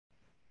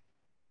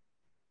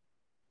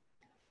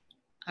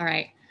All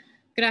right.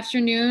 Good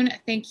afternoon.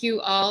 Thank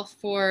you all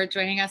for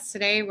joining us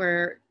today.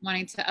 We're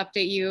wanting to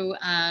update you,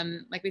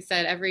 like we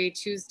said, every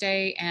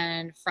Tuesday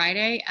and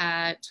Friday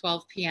at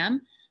 12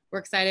 p.m. We're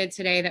excited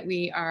today that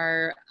we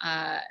are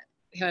have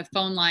a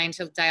phone line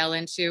to dial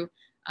into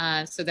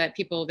so that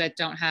people that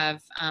don't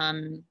have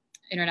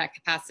internet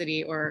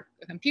capacity or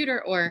a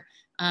computer or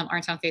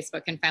aren't on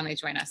Facebook can finally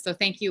join us. So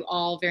thank you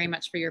all very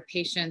much for your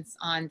patience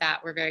on that.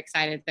 We're very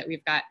excited that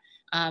we've got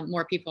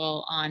more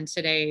people on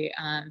today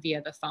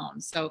via the phone.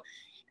 So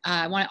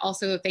I want to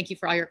also thank you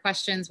for all your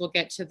questions. We'll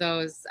get to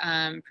those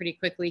pretty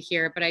quickly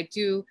here, but I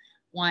do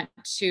want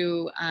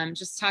to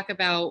just talk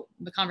about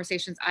the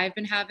conversations I've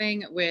been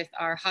having with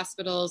our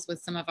hospitals,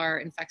 with some of our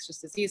infectious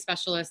disease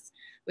specialists,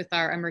 with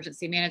our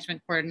emergency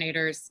management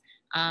coordinators.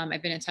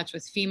 I've been in touch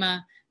with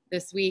FEMA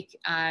this week.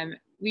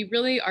 We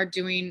really are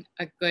doing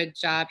a good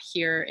job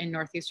here in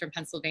Northeastern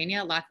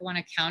Pennsylvania,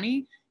 Lackawanna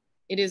County.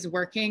 It is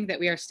working that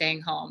we are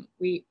staying home.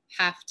 We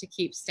have to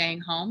keep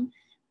staying home.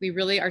 We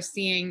really are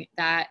seeing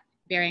that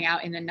bearing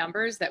out in the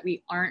numbers, that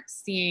we aren't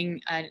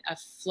seeing a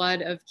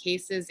flood of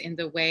cases in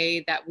the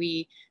way that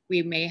we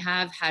may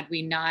have had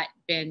we not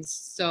been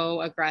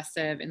so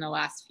aggressive in the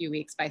last few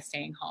weeks by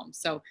staying home.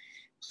 So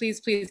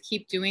please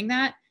keep doing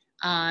that.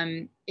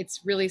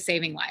 It's really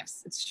saving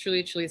lives. It's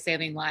truly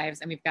saving lives,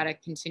 and we've got to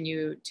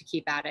continue to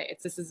keep at it.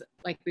 This is,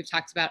 like we've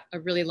talked about, a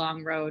really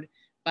long road,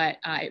 but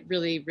it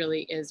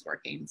really is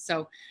working.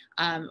 So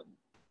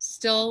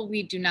still,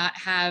 we do not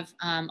have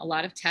a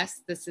lot of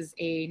tests. This is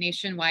a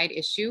nationwide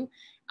issue.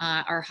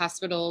 Our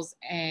hospitals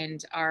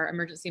and our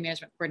emergency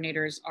management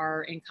coordinators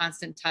are in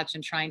constant touch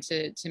and trying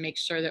to make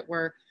sure that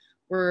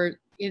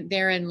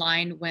they're in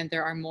line when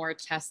there are more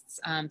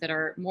tests that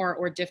are more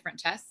or different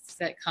tests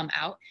that come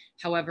out.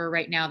 However,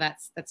 right now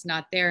that's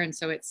not there, and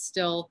so it's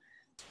still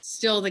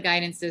the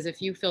guidance is,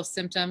 if you feel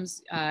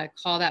symptoms,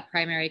 call that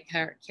primary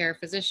care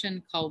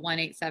physician, call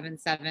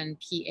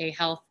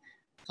 1-877-PA-HEALTH,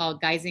 call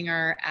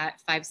Geisinger at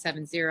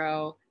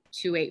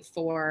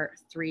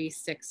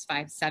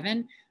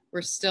 570-284-3657.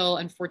 We're still,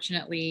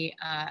 unfortunately,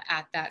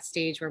 at that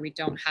stage where we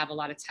don't have a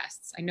lot of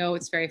tests. I know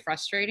it's very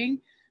frustrating.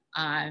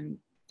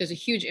 There's a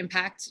huge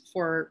impact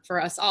for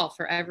us all,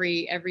 for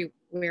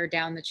everywhere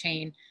down the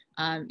chain.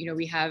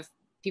 We have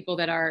people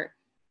that are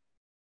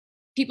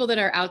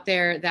out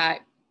there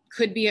that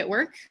could be at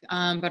work,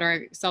 but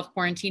are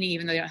self-quarantining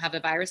even though they don't have the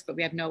virus, but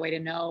we have no way to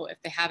know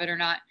if they have it or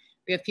not.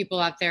 We have people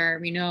out there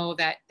we know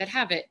that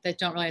have it, that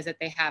don't realize that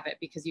they have it,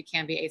 because you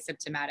can be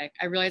asymptomatic.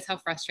 I realize how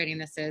frustrating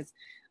this is.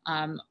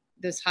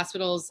 Those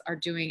hospitals are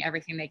doing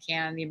everything they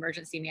can. The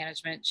emergency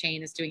management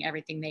chain is doing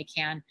everything they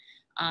can.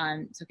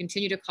 So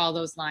continue to call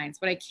those lines.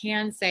 What I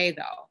can say,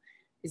 though,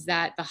 is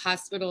that the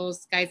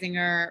hospitals,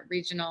 Geisinger,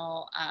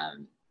 Regional,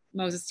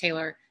 Moses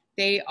Taylor,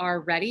 they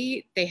are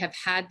ready. They have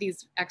had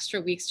these extra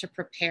weeks to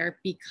prepare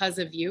because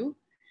of you,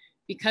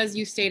 because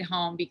you stayed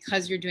home,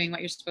 because you're doing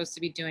what you're supposed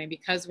to be doing,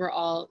 because we're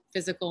all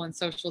physical and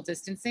social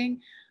distancing.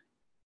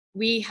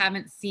 We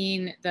haven't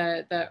seen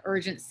the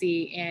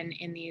urgency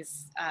in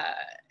these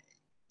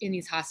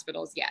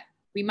hospitals yet.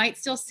 We might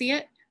still see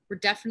it. We're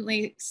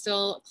definitely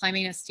still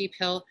climbing a steep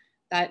hill.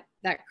 That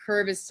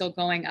curve is still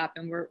going up,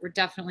 and we're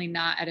definitely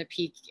not at a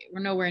peak.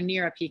 We're nowhere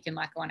near a peak in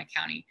Lackawanna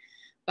County,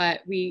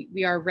 but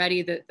we are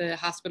ready. The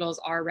hospitals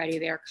are ready.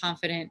 They are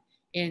confident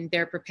in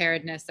their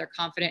preparedness. They're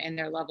confident in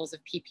their levels of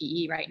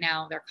PPE right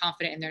now. They're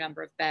confident in their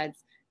number of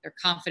beds. They're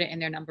confident in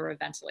their number of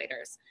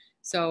ventilators.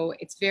 So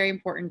it's very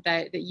important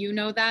that you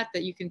know that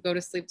you can go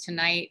to sleep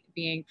tonight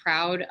being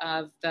proud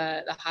of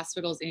the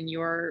hospitals in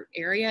your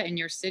area, in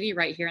your city,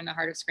 right here in the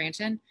heart of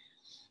Scranton.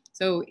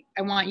 So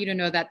I want you to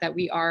know that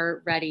we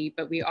are ready,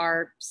 but we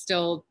are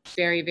still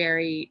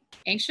very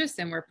anxious,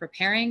 and we're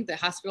preparing. The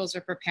hospitals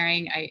are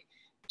preparing.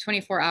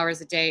 24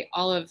 hours a day,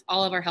 all of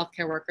our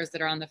healthcare workers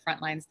that are on the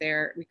front lines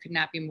there, we could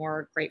not be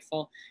more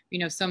grateful. We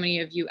know so many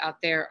of you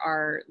out there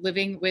are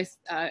living with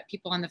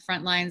people on the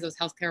front lines, those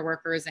healthcare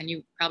workers, and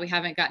you probably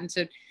haven't gotten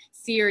to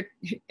see or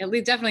at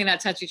least definitely not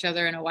touch each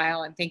other in a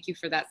while. And thank you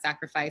for that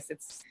sacrifice.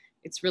 It's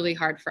really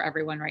hard for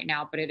everyone right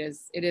now, but it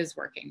is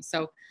working.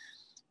 So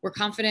we're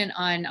confident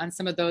on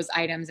some of those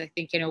items, I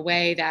think, in a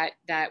way that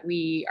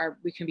we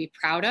can be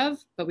proud of,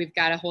 but we've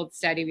got to hold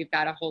steady. We've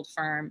got to hold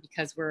firm,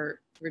 because we're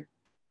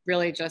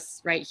really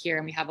just right here,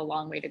 and we have a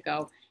long way to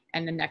go.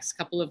 And the next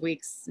couple of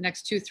weeks,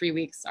 next 2-3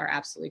 weeks, are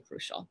absolutely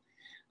crucial.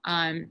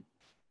 One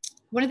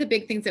of the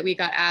big things that we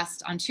got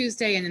asked on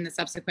Tuesday and in the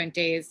subsequent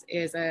days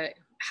is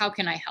how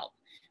can I help?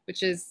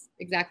 Which is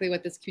exactly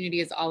what this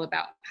community is all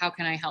about. How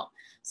can I help?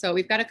 So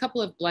we've got a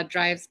couple of blood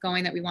drives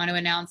going that we want to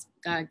announce.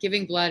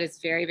 Giving blood is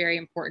very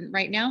important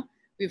right now.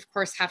 We of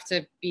course have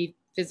to be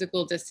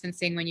physical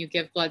distancing when you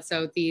give blood.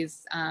 So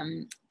these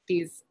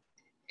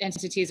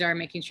entities are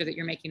making sure that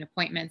you're making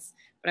appointments,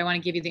 but I want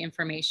to give you the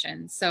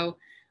information. So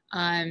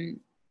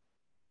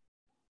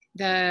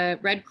the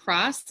Red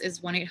Cross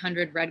is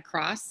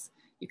 1-800-RED-CROSS.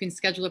 You can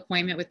schedule an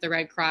appointment with the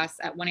Red Cross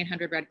at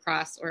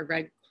 1-800-RED-CROSS or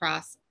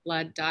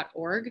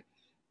redcrossblood.org.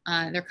 There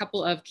are a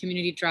couple of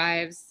community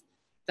drives.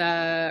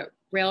 the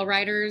Rail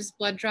Riders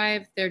blood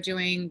drive. They're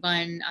doing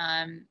one,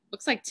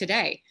 looks like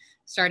today,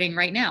 starting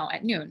right now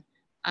at noon.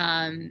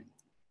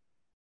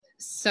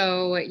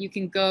 So you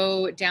can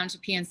go down to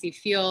PNC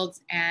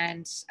Fields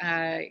and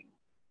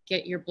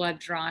get your blood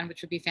drawn,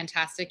 which would be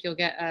fantastic. You'll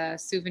get a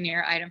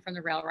souvenir item from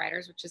the Rail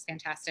Riders, which is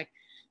fantastic.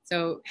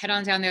 So head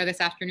on down there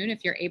this afternoon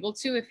if you're able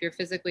to. If you're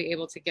physically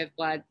able to give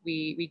blood,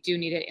 we do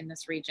need it in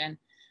this region.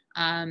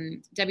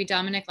 Debbie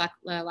Dominic,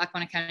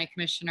 Lackawanna County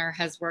Commissioner,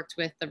 has worked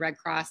with the Red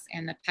Cross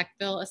and the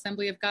Peckville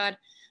Assembly of God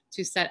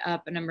to set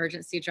up an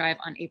emergency drive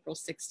on April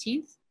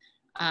 16th.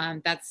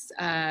 That's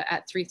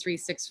at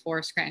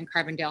 3364 Scranton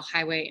Carbondale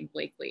Highway in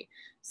Blakely.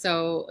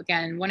 So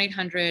again,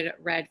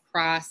 1-800-RED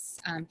Cross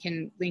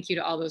can link you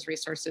to all those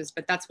resources,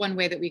 but that's one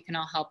way that we can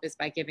all help is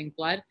by giving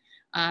blood.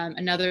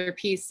 Another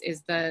piece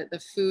is the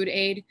food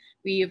aid.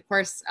 We, of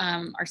course,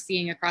 are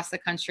seeing across the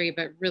country,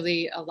 but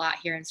really a lot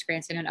here in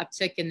Scranton, an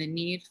uptick in the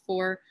need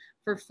for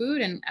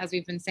food. And as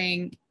we've been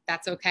saying,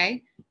 that's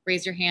okay.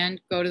 Raise your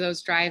hand, go to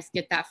those drives,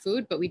 get that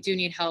food, but we do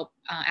need help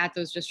at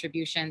those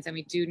distributions, and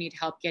we do need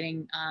help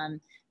getting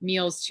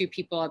meals to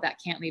people that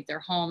can't leave their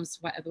homes,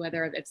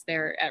 whether it's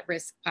their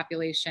at-risk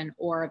population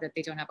or that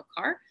they don't have a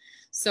car.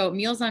 So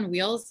Meals on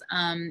Wheels,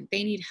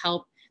 they need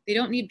help. They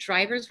don't need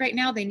drivers right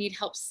now. They need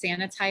help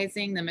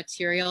sanitizing the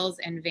materials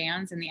and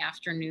vans in the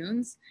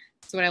afternoons.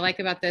 So what I like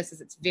about this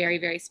is it's very,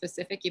 very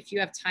specific. If you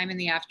have time in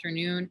the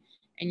afternoon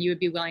and you would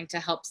be willing to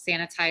help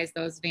sanitize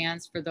those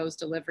vans for those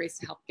deliveries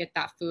to help get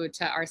that food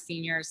to our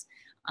seniors,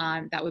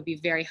 that would be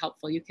very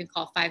helpful. You can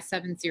call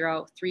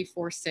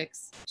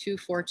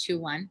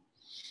 570-346-2421.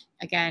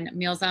 Again,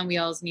 Meals on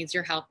Wheels needs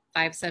your help,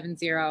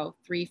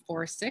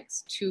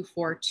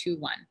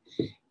 570-346-2421.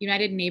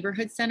 United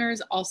Neighborhood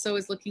Centers also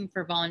is looking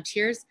for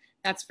volunteers.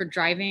 That's for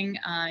driving,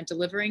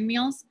 delivering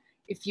meals.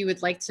 If you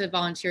would like to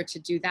volunteer to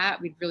do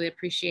that, we'd really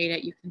appreciate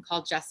it. You can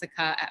call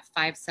Jessica at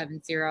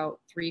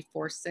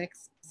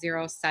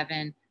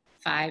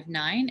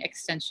 570-346-0759,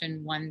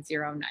 extension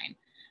 109.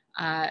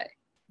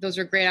 Those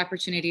are great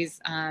opportunities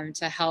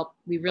to help.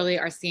 We really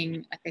are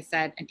seeing, like I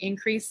said, an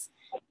increase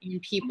in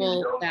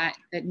people that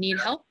need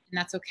help, and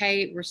that's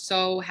okay. We're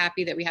so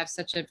happy that we have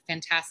such a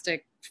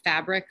fantastic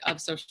fabric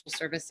of social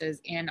services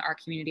in our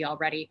community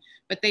already,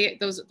 but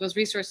those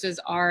resources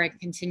are and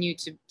continue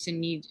to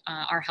need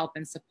our help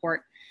and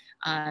support.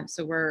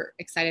 So we're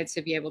excited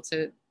to be able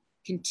to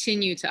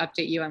continue to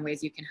update you on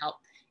ways you can help.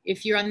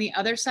 If you're on the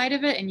other side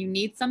of it and you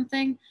need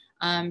something,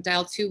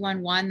 dial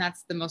 211.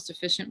 That's the most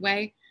efficient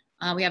way.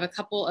 We have a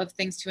couple of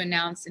things to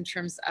announce in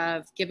terms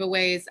of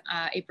giveaways.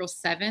 April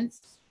 7th,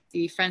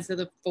 the Friends of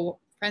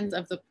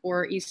the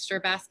Poor Easter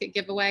Basket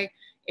giveaway,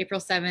 April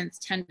 7th,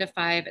 10 to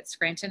 5 at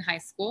Scranton High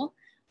School.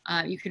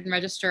 You can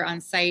register on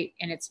site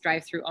and it's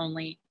drive-through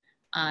only.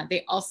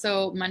 They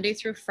also, Monday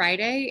through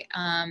Friday,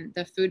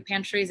 the food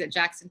pantries at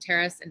Jackson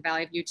Terrace and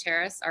Valley View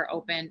Terrace are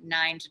open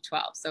 9 to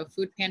 12. So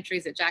food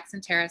pantries at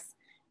Jackson Terrace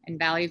and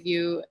Valley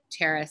View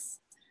Terrace,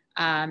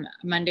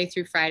 Monday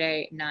through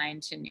Friday, 9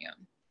 to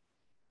noon.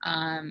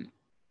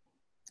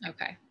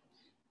 Okay.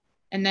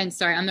 And then,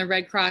 sorry, on the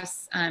Red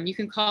Cross, you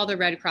can call the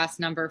Red Cross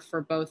number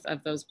for both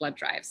of those blood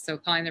drives. So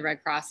calling the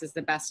Red Cross is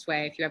the best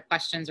way. If you have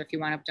questions or if you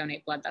want to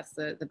donate blood, that's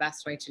the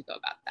best way to go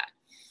about that.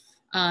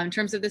 In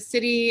terms of the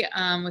city,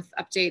 with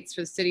updates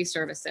for the city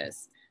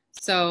services.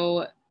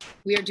 So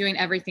we are doing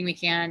everything we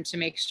can to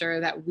make sure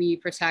that we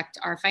protect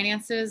our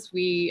finances.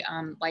 We,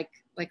 like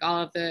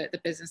all of the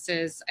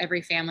businesses,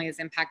 every family is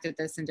impacted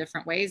this in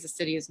different ways. The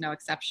city is no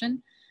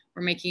exception.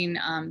 We're making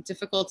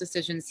difficult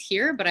decisions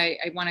here, but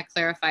I want to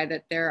clarify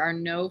that there are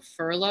no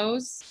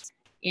furloughs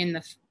in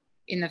the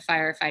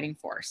firefighting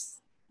force.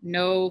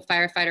 No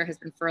firefighter has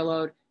been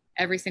furloughed.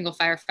 Every single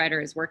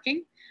firefighter is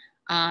working.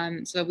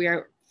 So we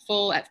are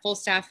at full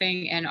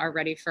staffing and are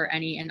ready for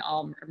any and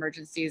all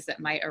emergencies that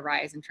might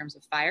arise in terms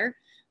of fire.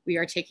 We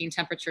are taking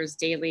temperatures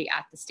daily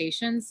at the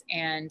stations,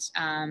 and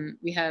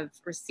we have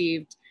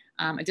received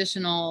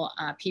additional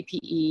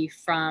PPE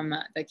from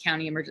the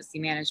county emergency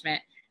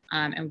management.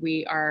 And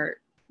we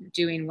are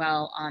doing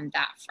well on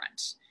that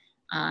front.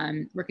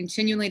 We're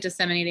continually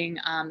disseminating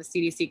the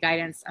CDC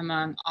guidance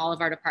among all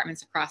of our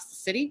departments across the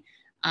city.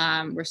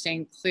 We're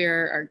staying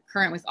clear or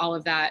current with all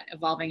of that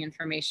evolving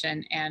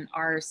information, and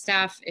our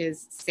staff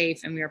is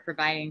safe and we are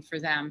providing for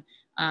them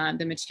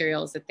the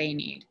materials that they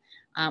need.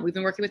 We've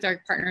been working with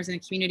our partners in the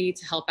community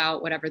to help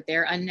out whatever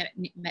their unmet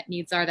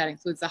needs are. That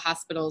includes the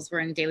hospitals. We're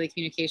in daily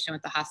communication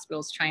with the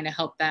hospitals, trying to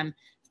help them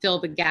fill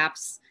the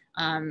gaps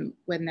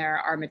when there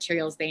are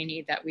materials they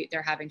need that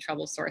they're having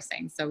trouble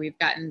sourcing. So we've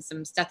gotten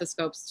some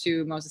stethoscopes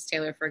to Moses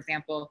Taylor, for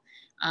example.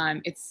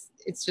 It's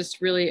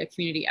just really a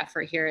community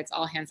effort here. It's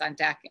all hands on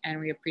deck, and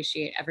we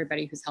appreciate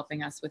everybody who's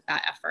helping us with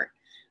that effort.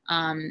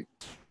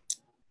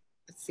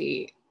 Let's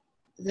see.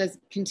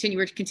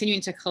 We're continuing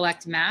to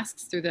collect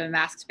masks through the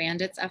Masked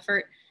Bandits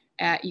effort.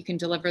 You can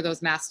deliver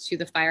those masks to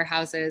the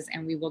firehouses,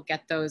 and we will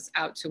get those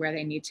out to where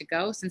they need to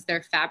go. Since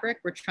they're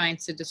fabric, we're trying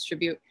to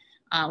distribute.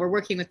 We're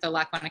working with the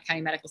Lackawanna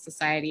County Medical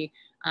Society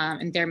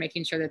and they're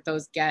making sure that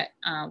those get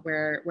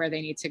where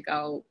they need to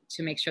go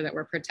to make sure that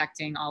we're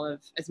protecting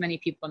as many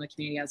people in the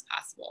community as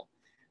possible.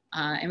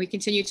 And we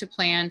continue to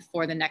plan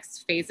for the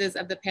next phases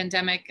of the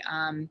pandemic.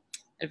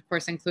 It of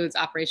course includes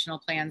operational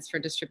plans for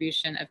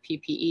distribution of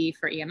PPE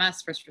for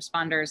EMS, first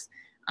responders.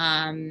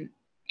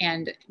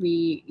 And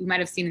you might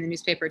have seen in the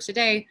newspaper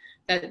today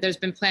that there's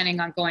been planning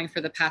ongoing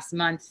for the past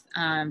month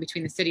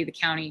between the city, the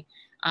county,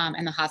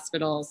 and the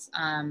hospitals,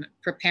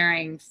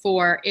 preparing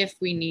for if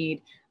we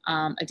need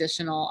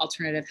additional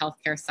alternative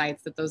healthcare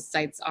sites, that those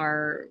sites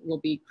will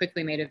be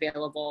quickly made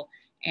available.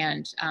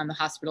 And the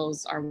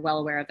hospitals are well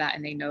aware of that,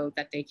 and they know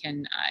that they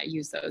can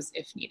use those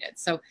if needed.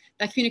 So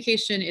that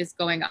communication is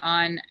going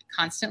on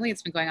constantly.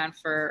 It's been going on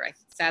for,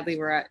 sadly,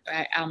 we're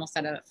almost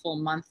at a full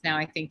month now,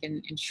 I think,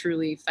 in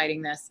truly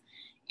fighting this.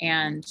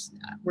 And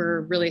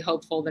we're really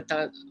hopeful that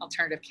the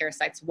alternative care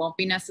sites won't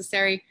be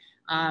necessary.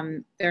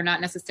 They're not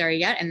necessary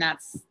yet, and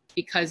that's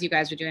because you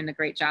guys are doing a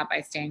great job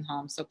by staying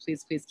home. So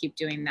please, please keep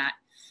doing that.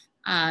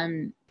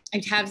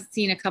 I have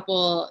seen a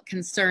couple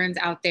concerns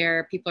out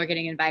there. People are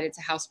getting invited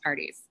to house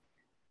parties.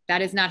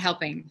 That is not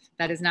helping.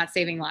 That is not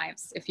saving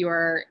lives. If you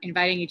are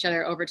inviting each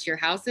other over to your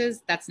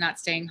houses, that's not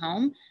staying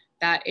home.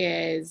 That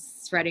is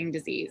spreading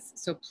disease.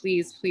 So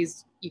please,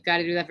 please, you've got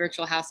to do that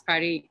virtual house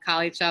party,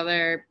 call each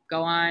other,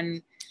 go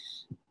on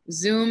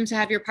Zoom to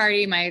have your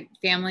party. My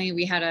family,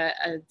 we had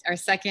our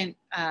second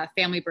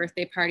family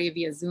birthday party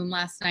via Zoom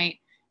last night.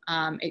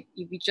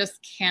 You just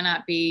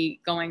cannot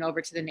be going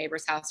over to the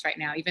neighbor's house right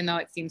now, even though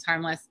it seems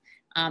harmless.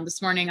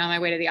 This morning on my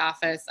way to the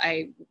office,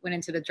 I went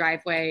into the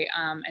driveway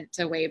and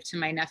to wave to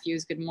my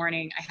nephews good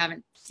morning. I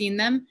haven't seen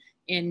them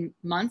in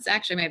months.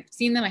 Actually, I've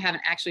seen them. I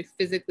haven't actually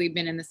physically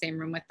been in the same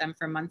room with them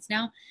for months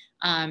now.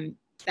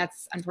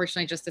 That's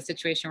unfortunately just the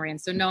situation we're in.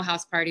 So no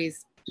house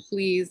parties.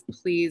 Please,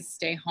 please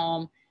stay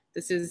home.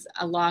 This is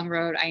a long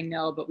road, I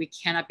know, but we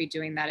cannot be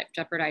doing that. It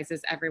jeopardizes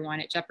everyone.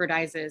 It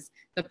jeopardizes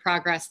the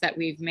progress that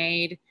we've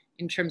made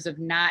in terms of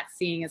not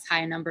seeing as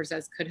high numbers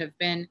as could have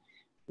been.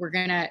 We're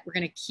gonna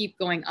keep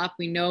going up.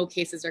 We know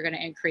cases are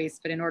gonna increase,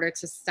 but in order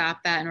to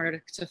stop that, in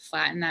order to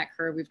flatten that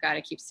curve, we've got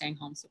to keep staying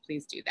home. So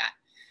please do that.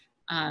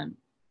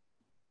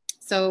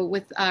 So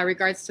with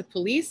regards to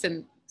police,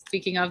 and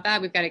speaking of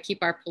that, we've got to keep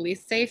our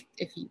police safe.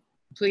 If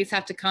police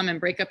have to come and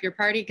break up your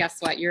party,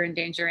 guess what? You're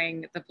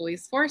endangering the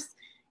police force.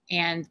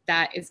 And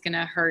that is going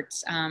to hurt.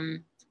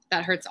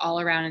 That hurts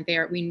all around. And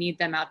we need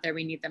them out there.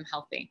 We need them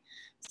healthy.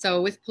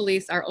 So with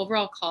police, our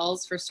overall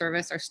calls for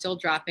service are still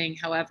dropping.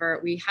 However,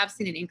 we have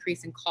seen an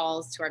increase in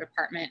calls to our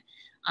department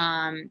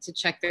to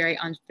check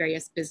on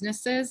various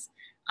businesses.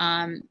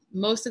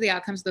 Most of the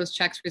outcomes of those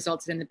checks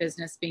resulted in the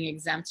business being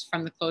exempt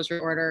from the closure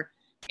order.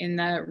 In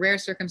the rare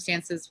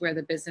circumstances where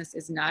the business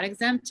is not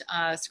exempt,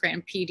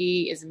 Scranton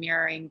PD is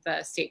mirroring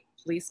the state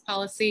police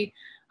policy.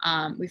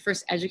 We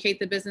first educate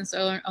the business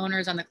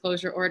owners on the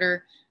closure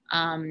order.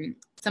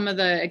 Some of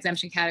the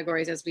exemption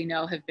categories, as we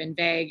know, have been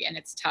vague, and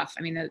it's tough.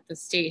 I mean, the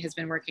state has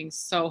been working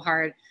so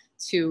hard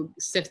to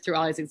sift through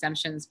all these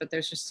exemptions, but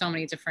there's just so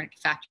many different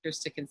factors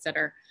to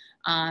consider.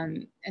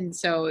 And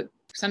so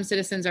some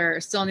citizens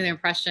are still under the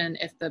impression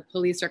if the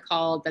police are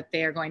called that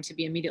they are going to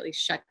be immediately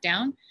shut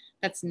down.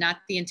 That's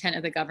not the intent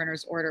of the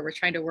governor's order. We're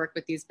trying to work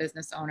with these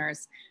business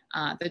owners.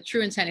 The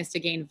true intent is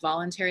to gain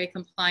voluntary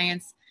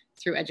compliance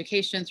through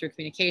education, through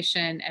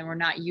communication, and we're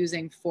not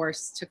using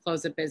force to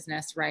close a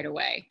business right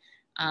away.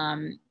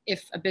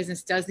 If a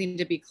business does need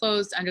to be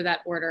closed under that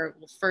order,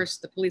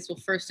 the police will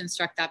first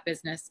instruct that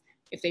business.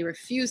 If they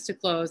refuse to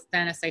close,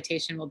 then a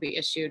citation will be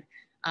issued,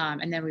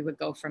 and then we would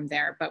go from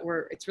there. But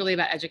it's really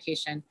about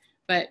education.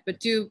 But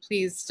do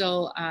please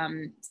still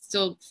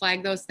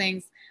flag those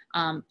things.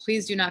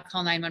 Please do not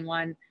call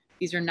 911.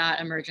 These are not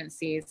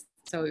emergencies.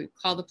 So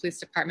call the police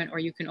department, or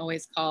you can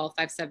always call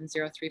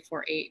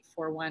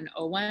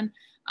 570-348-4101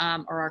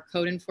 or our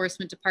code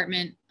enforcement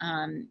department.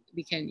 I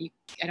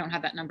don't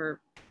have that number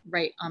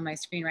right on my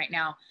screen right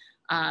now,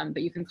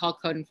 but you can call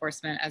code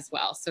enforcement as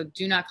well. So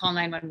do not call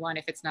 911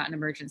 if it's not an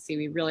emergency.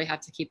 We really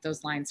have to keep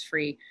those lines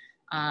free.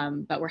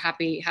 But we're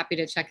happy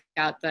to check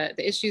out the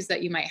issues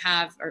that you might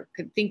have or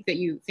could think that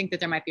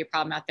there might be a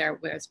problem out there,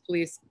 whether it's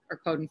police or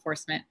code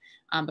enforcement.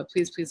 But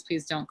please, please,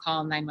 please don't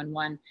call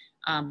 911.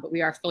 But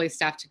we are fully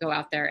staffed to go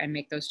out there and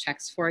make those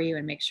checks for you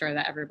and make sure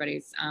that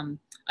everybody's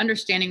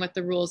understanding what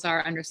the rules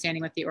are,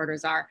 understanding what the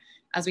orders are.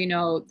 As we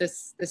know, the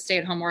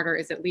stay-at-home order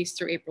is at least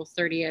through April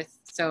 30th.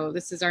 So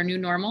this is our new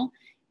normal.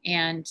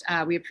 And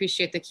we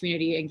appreciate the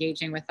community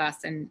engaging with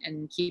us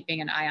and keeping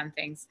an eye on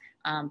things.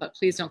 But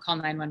please don't call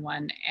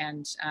 911.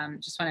 And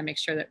just want to make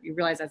sure that you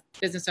realize that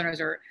business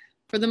owners are,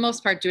 for the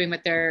most part, doing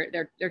what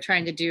they're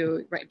trying to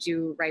do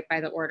right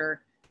by the order.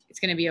 It's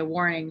going to be a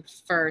warning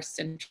first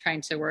and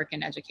trying to work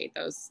and educate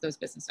those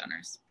business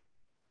owners.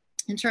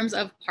 In terms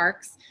of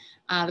parks,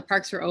 the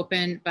parks are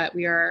open, but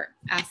we are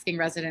asking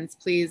residents,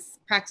 please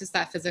practice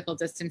that physical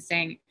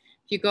distancing.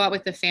 If you go out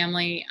with the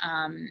family,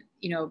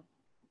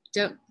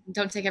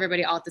 don't take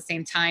everybody all at the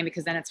same time,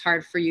 because then it's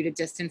hard for you to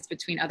distance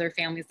between other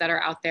families that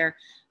are out there.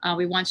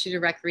 We want you to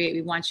recreate.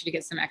 We want you to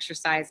get some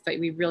exercise, but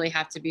we really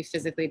have to be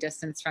physically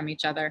distanced from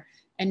each other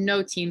and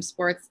no team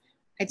sports.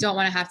 I don't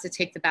want to have to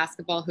take the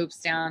basketball hoops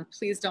down.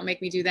 Please don't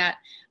make me do that.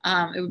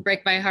 It would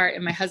break my heart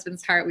and my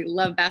husband's heart. We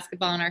love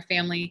basketball in our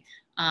family.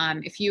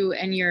 If you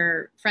and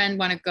your friend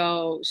want to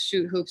go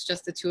shoot hoops,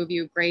 just the two of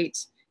you,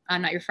 great.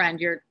 Not your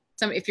friend.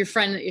 If you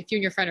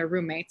and your friend are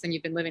roommates and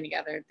you've been living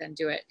together, then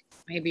do it.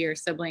 Maybe your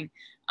sibling,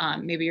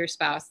 maybe your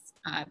spouse,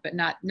 but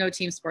no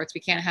team sports.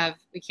 We can't have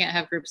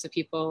groups of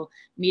people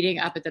meeting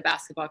up at the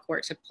basketball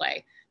court to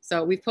play.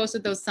 So we've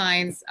posted those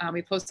signs.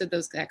 We posted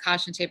that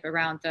caution tape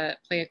around the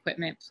play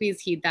equipment.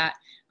 Please heed that.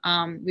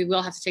 We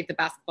will have to take the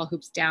basketball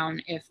hoops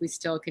down if we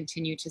still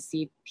continue to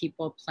see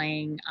people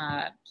playing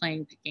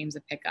games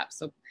of pickup.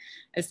 So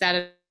as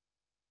sad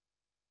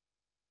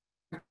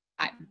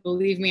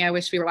believe me, I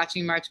wish we were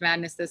watching March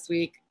Madness this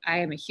week. I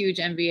am a huge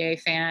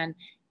NBA fan,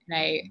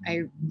 and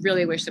I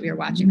really wish that we were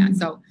watching that.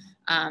 So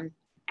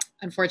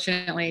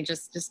unfortunately,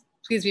 just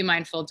please be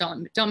mindful.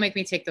 Don't make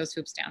me take those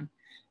hoops down.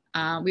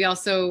 We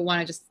also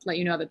want to just let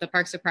you know that the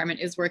Parks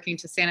Department is working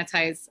to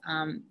sanitize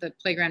the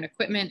playground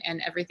equipment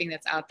and everything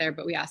that's out there,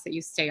 but we ask that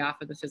you stay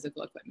off of the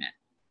physical equipment.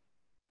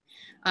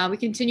 We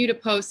continue to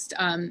post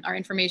our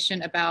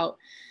information about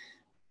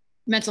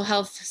mental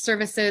health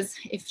services.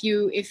 If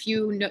you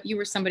know you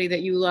were somebody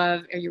that you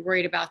love or you're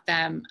worried about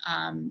them,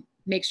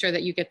 make sure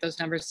that you get those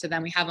numbers to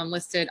them. We have them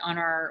listed on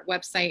our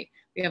website.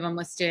 We have them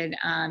listed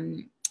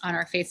on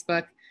our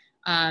Facebook.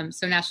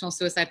 So National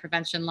Suicide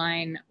Prevention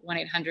Line,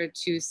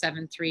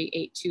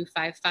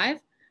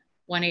 1-800-273-8255,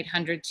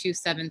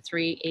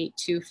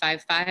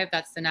 1-800-273-8255.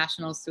 That's the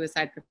National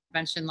Suicide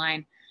Prevention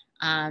Line.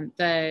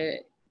 The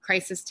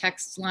crisis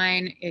text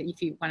line,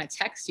 if you want to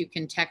text, you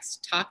can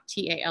text TALK,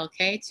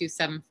 T-A-L-K, to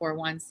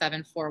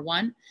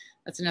 741-741.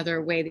 That's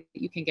another way that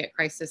you can get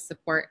crisis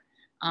support.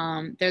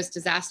 There's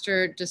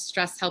disaster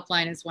distress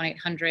helpline is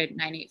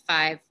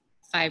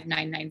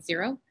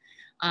 1-800-985-5990.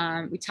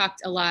 We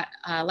talked a lot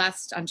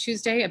on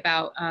Tuesday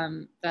about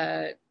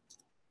the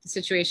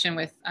situation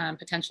with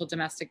potential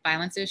domestic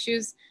violence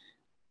issues,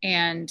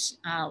 and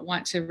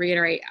want to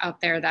reiterate out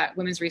there that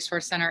Women's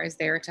Resource Center is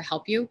there to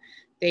help you.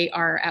 They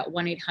are at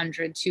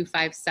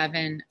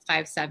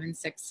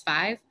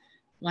 1-800-257-5765,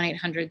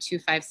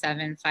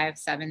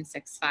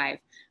 1-800-257-5765.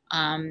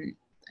 An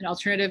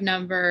alternative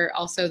number,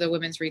 also the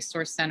Women's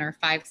Resource Center,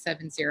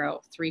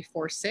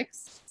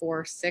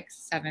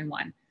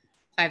 570-346-4671.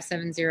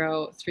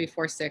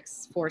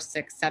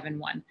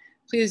 570-346-4671.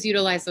 Please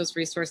utilize those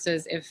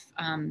resources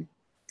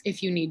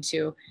if you need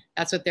to.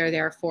 That's what they're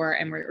there for,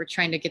 and we're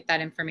trying to get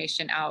that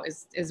information out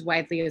as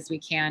widely as we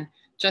can.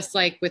 Just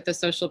like with the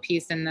social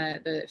piece and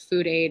the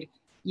food aid,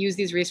 use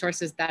these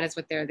resources. That is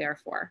what they're there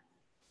for.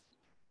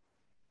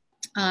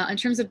 In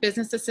terms of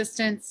business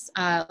assistance,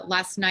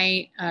 last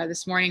night,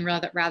 this morning,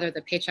 rather,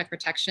 the Paycheck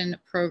Protection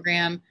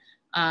Program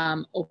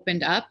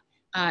opened up.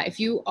 If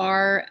you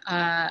are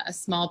a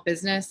small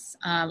business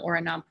or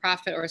a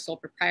nonprofit or a sole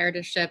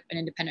proprietorship, an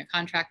independent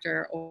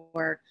contractor,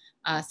 or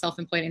a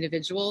self-employed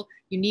individual,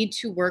 you need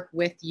to work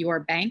with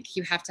your bank.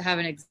 You have to have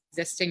an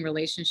existing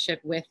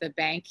relationship with the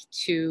bank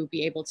to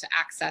be able to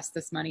access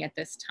this money at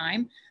this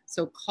time.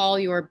 So call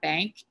your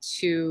bank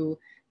to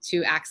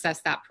access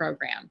that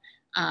program.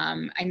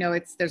 I know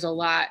there's a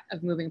lot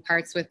of moving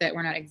parts with it.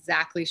 We're not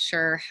exactly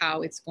sure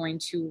how it's going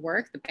to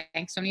work. The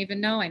banks don't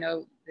even know. I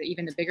know that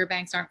even the bigger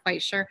banks aren't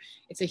quite sure.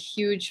 It's a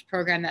huge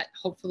program that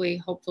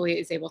hopefully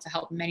is able to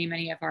help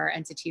many of our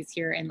entities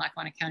here in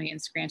Lackawanna County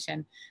and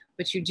Scranton,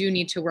 but you do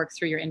need to work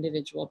through your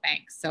individual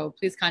banks. So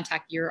please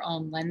contact your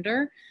own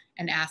lender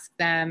and ask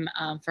them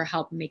for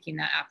help making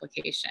that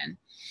application.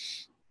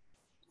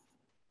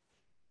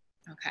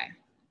 Okay.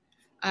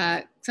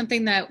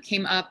 Something that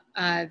came up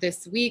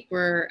this week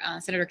where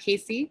Senator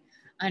Casey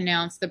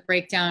announced the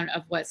breakdown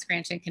of what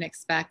Scranton can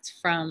expect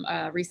from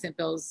recent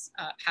bills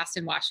passed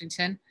in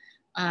Washington.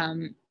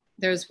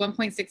 There's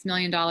 $1.6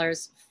 million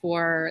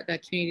for the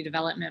Community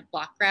Development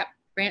Block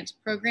Grant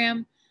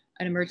Program,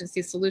 an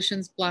Emergency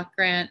Solutions Block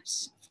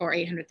Grant for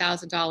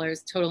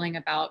 $800,000, totaling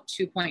about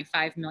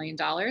 $2.5 million,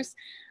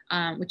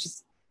 which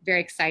is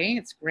very exciting.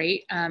 It's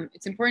great.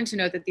 It's important to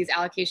note that these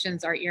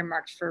allocations are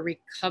earmarked for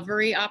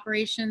recovery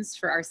operations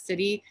for our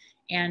city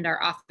and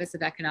our Office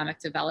of Economic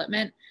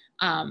Development.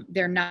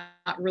 They're not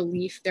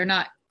relief. They're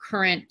not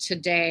current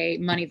today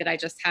money that I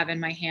just have in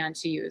my hand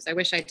to use. I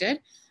wish I did,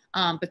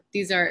 but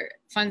these are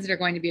funds that are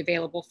going to be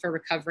available for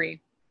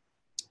recovery.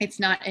 It's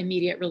not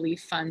immediate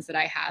relief funds that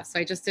I have. So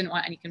I just didn't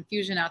want any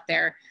confusion out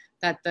there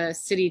that the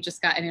city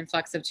just got an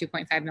influx of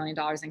 $2.5 million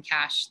in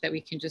cash that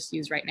we can just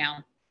use right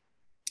now.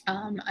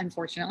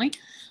 Unfortunately,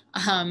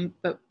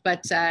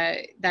 but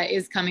that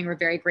is coming. We're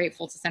very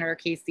grateful to Senator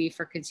Casey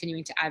for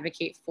continuing to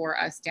advocate for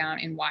us down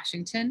in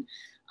Washington.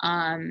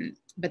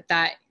 But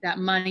that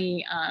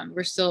money,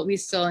 we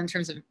still in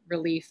terms of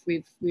relief,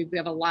 we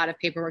have a lot of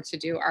paperwork to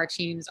do. Our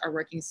teams are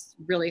working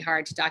really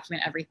hard to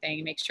document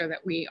everything, make sure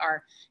that we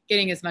are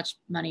getting as much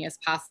money as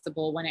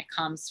possible when it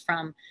comes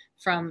from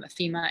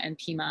FEMA and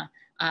PEMA.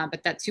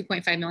 But that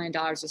 $2.5 million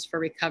is for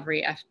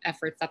recovery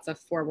efforts. That's a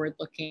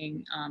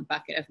forward-looking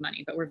bucket of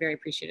money, but we're very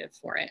appreciative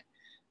for it.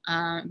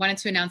 Wanted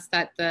to announce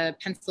that the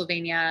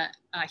Pennsylvania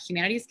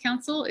Humanities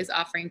Council is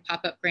offering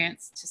pop-up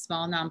grants to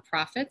small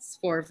nonprofits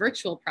for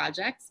virtual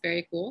projects,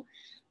 very cool,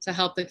 to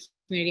help the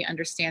community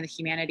understand the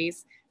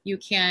humanities. You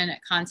can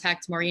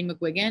contact Maureen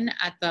McGuigan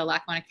at the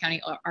Lackawanna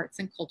County Arts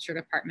and Culture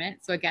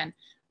Department. So again,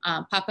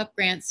 pop-up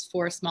grants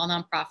for small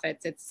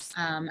nonprofits. It's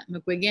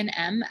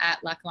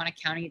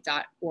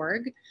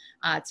mcguiganm@lackawannacounty.org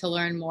to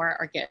learn more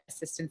or get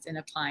assistance in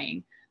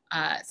applying.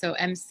 So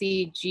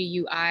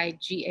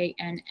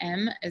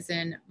MCGUIGANM as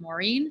in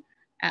Maureen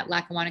at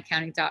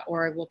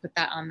lackawannacounty.org. We'll put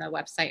that on the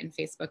website and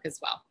Facebook as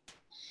well.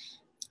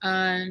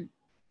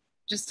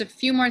 Just a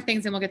few more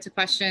things and we'll get to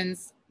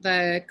questions.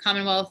 The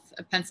Commonwealth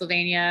of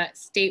Pennsylvania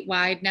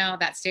statewide now,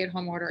 that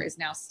stay-at-home order is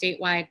now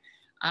statewide.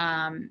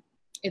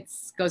 It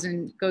goes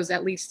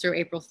at least through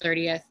April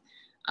 30th.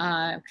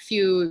 A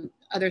few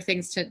other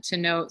things to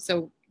note.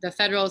 So the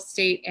federal,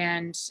 state,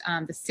 and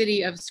the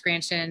City of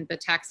Scranton, the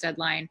tax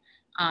deadline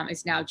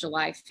is now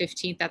July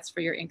 15th. That's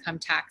for your income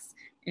tax.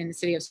 In the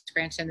City of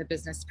Scranton, the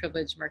business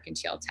privilege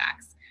mercantile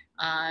tax.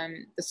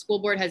 The school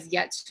board has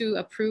yet to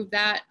approve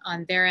that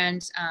on their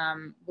end.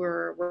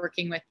 We're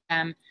working with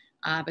them,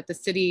 but the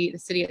city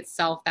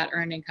itself, that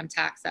earned income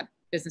tax, that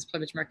business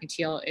privilege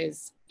mercantile,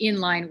 is in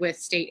line with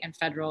state and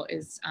federal,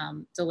 is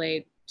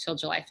delayed till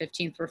July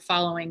 15th. We're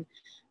following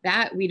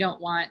that. We don't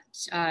want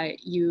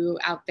you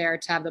out there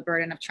to have the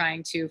burden of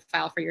trying to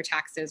file for your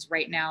taxes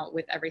right now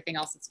with everything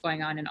else that's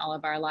going on in all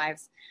of our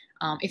lives.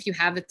 If you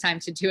have the time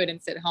to do it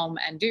and sit home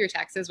and do your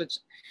taxes, which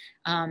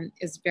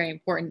is very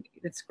important,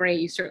 it's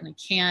great. You certainly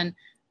can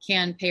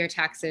pay your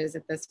taxes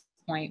at this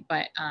point,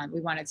 but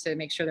we wanted to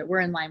make sure that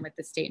we're in line with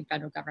the state and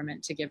federal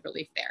government to give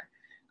relief there.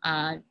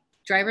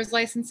 Driver's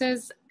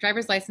licenses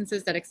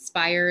that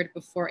expired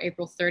before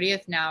April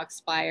 30th now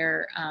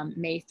expire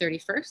May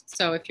 31st.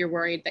 So if you're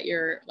worried that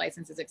your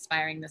license is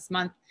expiring this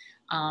month,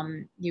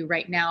 you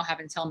right now have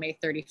until May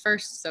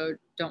 31st. So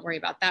don't worry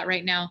about that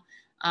right now.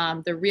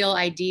 The real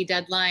ID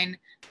deadline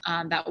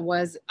that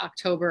was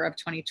October of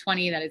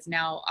 2020, that is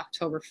now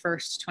October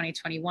 1st,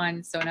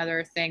 2021. So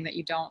another thing that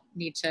you don't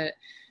need to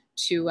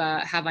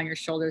have on your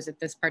shoulders at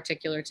this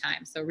particular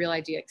time. So real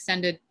ID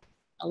extended.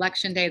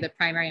 Election day, the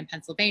primary in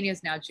Pennsylvania,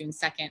 is now June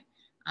 2nd.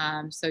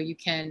 So you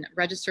can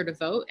register to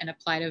vote and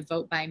apply to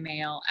vote by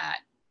mail at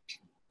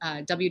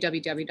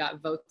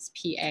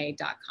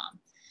www.votespa.com.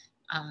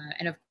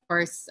 And of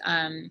course,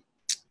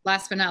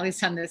 last but not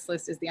least on this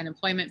list is the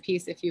unemployment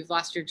piece. If you've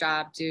lost your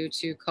job due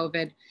to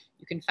COVID,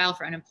 you can file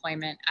for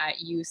unemployment at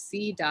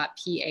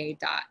uc.pa.gov.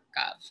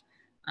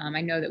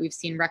 I know that we've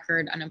seen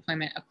record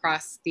unemployment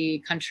across the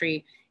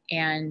country,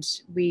 and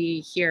we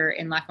here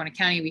in Lackawanna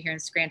County, we here in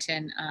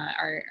Scranton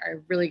are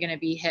really going to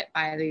be hit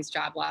by these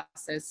job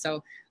losses.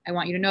 So I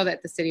want you to know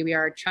that the city, we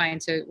are trying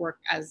to work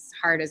as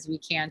hard as we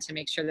can to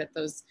make sure that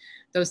those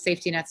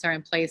safety nets are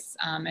in place,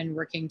 and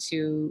working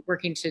to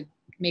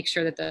make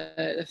sure that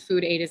the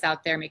food aid is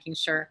out there, making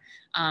sure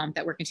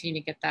that we're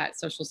continuing to get that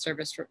social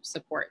service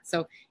support.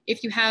 So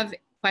if you have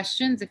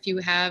questions, if you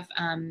have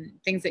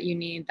things that you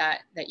need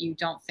that you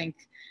don't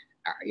think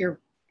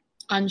you're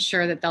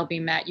unsure that they'll be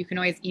met, you can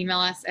always email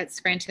us at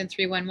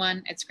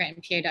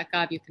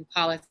scranton311@scrantonpa.gov. You can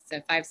call us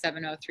at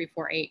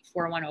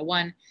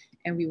 570-348-4101,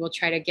 and we will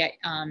try to get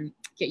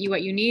you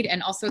what you need.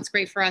 And also it's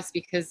great for us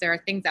because there are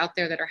things out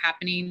there that are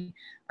happening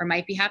or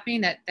might be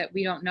happening that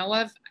we don't know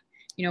of.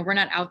 You know, we're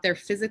not out there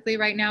physically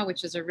right now,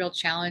 which is a real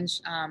challenge.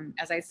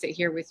 As I sit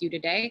here with you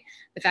today,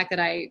 the fact that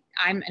I'm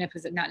not in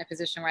a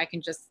position where I can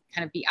just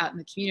kind of be out in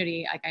the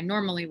community like I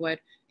normally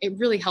would, it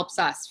really helps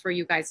us for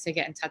you guys to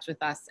get in touch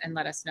with us and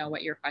let us know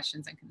what your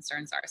questions and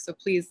concerns are. So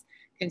please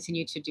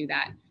continue to do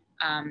that.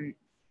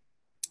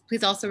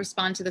 Please also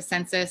respond to the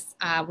census.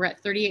 We're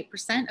at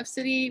 38% of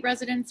city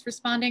residents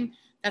responding.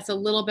 That's a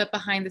little bit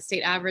behind the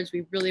state average.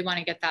 We really want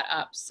to get that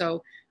up.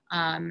 So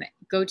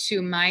go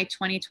to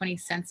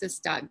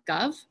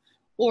my2020census.gov,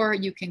 or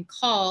you can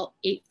call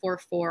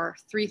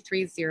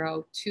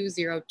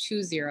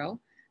 844-330-2020.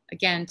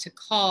 Again, to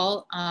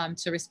call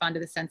to respond to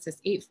the census,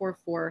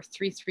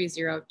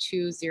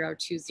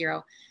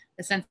 844-330-2020.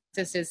 The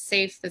census is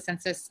safe. The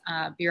Census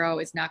Bureau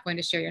is not going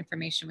to share your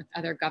information with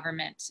other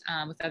government,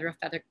 with other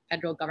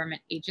federal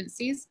government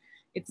agencies.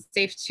 It's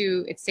safe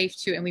to,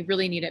 and we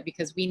really need it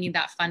because we need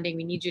that funding.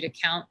 We need you to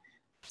count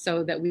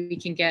so that we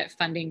can get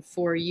funding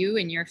for you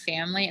and your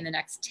family in the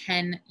next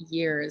 10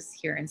 years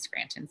here in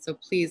Scranton. So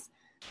please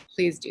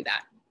do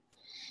that.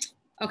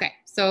 Okay,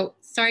 so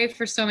sorry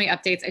for so many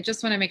updates. I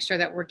just want to make sure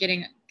that we're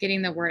getting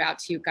the word out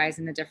to you guys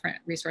in the different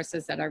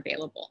resources that are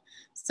available.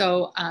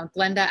 So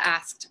Glenda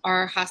asked,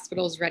 are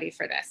hospitals ready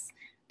for this?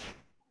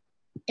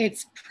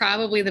 It's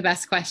probably the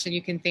best question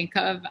you can think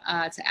of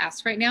to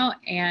ask right now.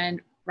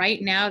 And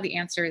right now, the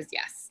answer is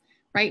yes.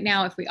 Right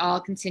now, if we all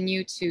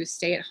continue to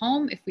stay at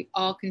home, if we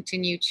all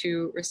continue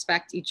to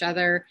respect each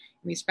other,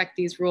 respect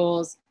these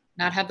rules,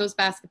 not have those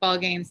basketball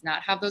games,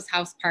 not have those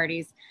house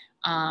parties,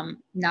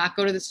 not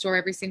go to the store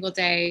every single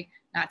day,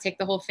 not take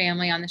the whole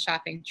family on the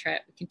shopping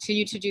trip. We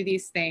continue to do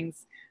these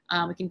things.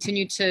 We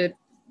continue to,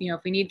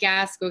 if we need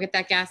gas, go get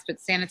that gas, but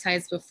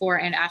sanitize before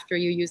and after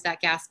you use that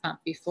gas pump,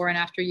 before and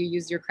after you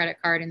use your credit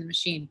card in the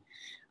machine.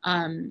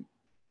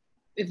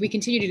 If we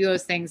continue to do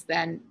those things,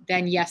 then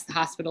yes, the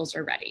hospitals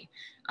are ready.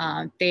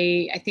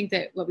 I think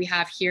that what we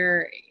have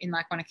here in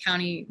Lackawanna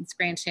County, in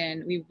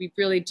Scranton, we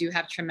really do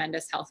have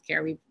tremendous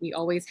healthcare. We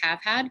always have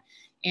had,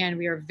 and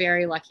we are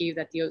very lucky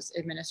that those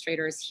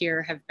administrators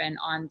here have been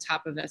on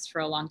top of this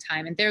for a long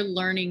time, and they're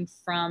learning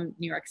from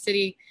New York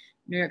City.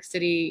 New York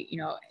City,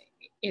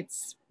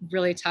 it's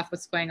really tough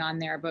what's going on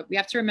there, but we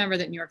have to remember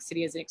that New York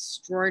City is an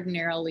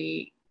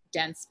extraordinarily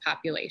dense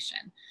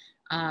population.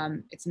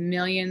 It's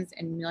millions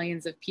and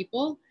millions of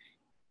people,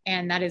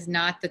 and that is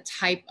not the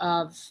type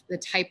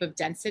of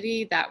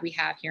density that we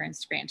have here in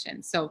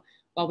Scranton. So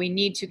while we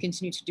need to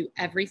continue to do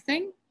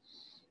everything,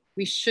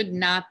 we should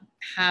not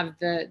have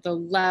the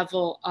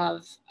level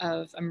of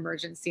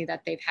emergency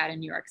that they've had in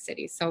New York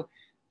City. So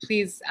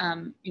please,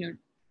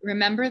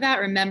 remember that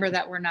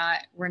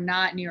we're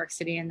not New York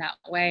City in that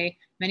way.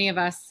 Many of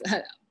us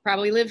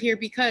probably live here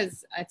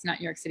because it's not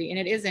New York City, and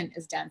it isn't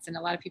as dense. And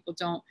a lot of people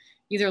don't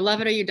either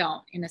love it or you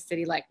don't in a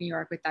city like New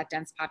York with that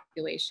dense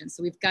population.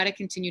 So we've got to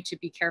continue to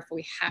be careful.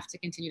 We have to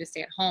continue to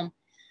stay at home,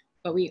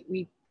 but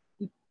we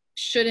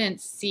shouldn't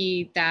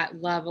see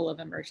that level of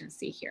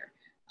emergency here.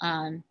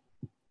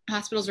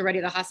 Hospitals are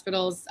ready. The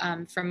hospitals,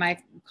 from my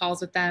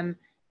calls with them,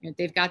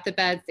 they've got the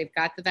beds, they've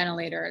got the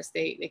ventilators,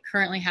 they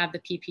currently have the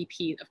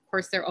PPP. Of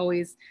course, they're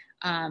always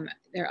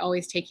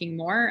taking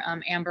more.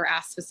 Amber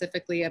asked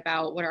specifically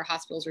about what our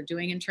hospitals are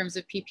doing in terms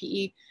of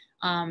PPE.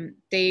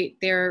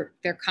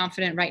 They're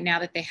confident right now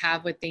that they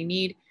have what they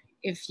need.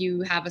 If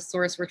you have a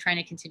source, we're trying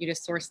to continue to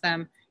source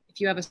them. If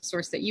you have a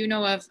source that you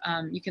know of,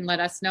 you can let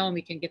us know and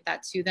we can get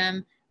that to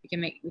them.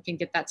 We can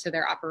get that to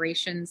their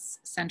operations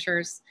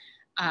centers.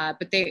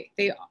 But they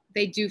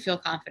do feel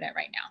confident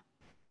right now.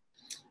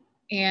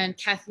 And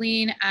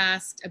Kathleen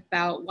asked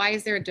about why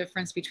is there a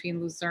difference between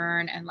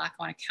Luzerne and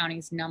Lackawanna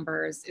County's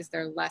numbers? Is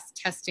there less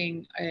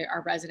testing?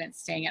 Are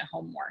residents staying at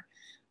home more?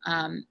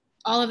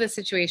 All of the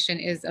situation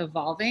is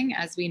evolving,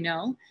 as we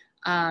know.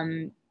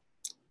 I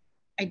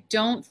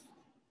can't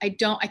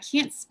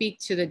speak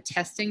to the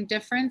testing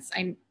difference.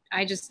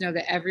 I just know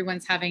that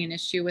everyone's having an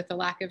issue with the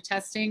lack of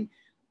testing.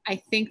 I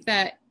think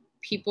that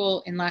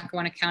people in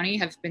Lackawanna County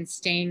have been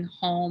staying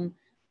home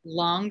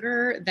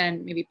longer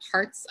than maybe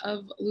parts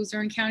of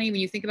Luzerne County. When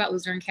you think about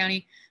Luzerne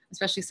County,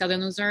 especially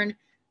Southern Luzerne,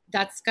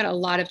 that's got a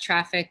lot of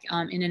traffic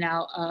in and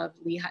out of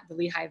the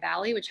Lehigh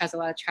Valley, which has a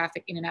lot of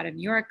traffic in and out of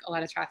New York, a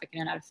lot of traffic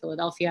in and out of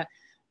Philadelphia.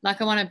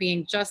 Lackawanna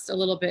being just a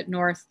little bit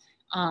north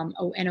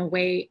and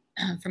away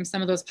from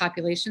some of those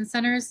population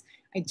centers,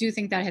 I do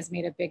think that has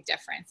made a big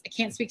difference. I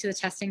can't speak to the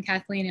testing,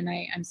 Kathleen, and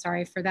I'm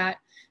sorry for that.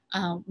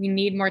 We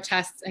need more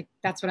tests.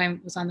 That's what I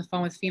was on the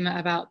phone with FEMA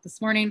about this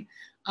morning.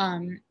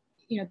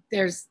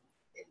 There's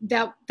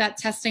that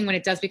testing, when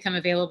it does become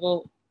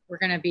available, we're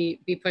going to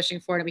be pushing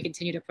for it, and we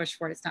continue to push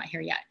for it. It's not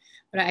here yet.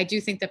 But I do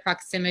think the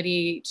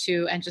proximity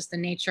to and just the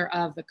nature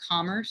of the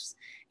commerce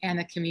and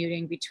the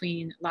commuting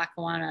between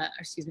Lackawanna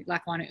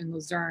and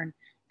Luzerne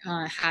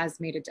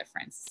has made a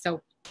difference.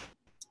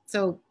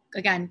 So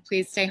again,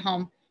 please stay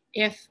home.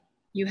 If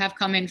you have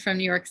come in from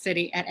New York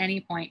City at any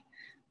point,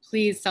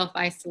 please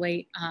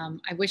self-isolate.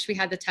 I wish we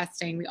had the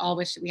testing. We all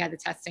wish that we had the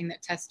testing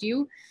that tests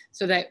you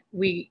so that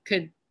we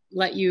could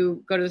let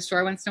you go to the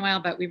store once in a while,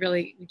 but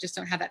we just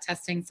don't have that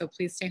testing. So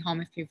please stay home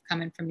if you've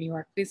come in from New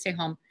York. Please stay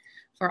home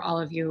for all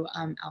of you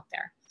out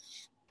there.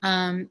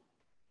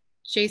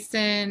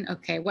 Jason,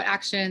 okay, what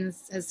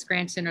actions has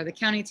Scranton or the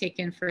county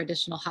taken for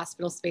additional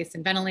hospital space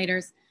and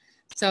ventilators?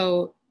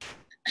 So,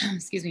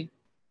 excuse me,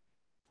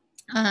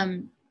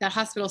 that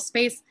hospital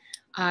space,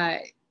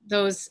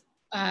 those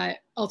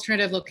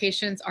alternative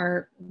locations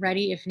are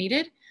ready if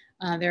needed.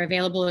 They're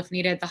available if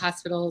needed. The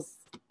hospitals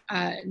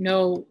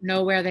know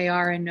where they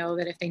are and know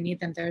that if they need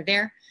them, they're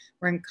there.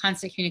 We're in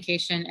constant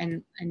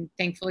communication, and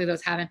thankfully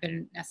those haven't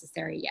been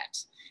necessary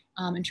yet.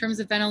 In terms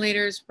of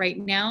ventilators, right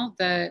now,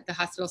 the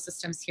hospital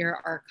systems here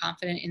are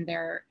confident in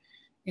their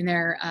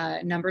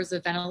numbers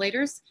of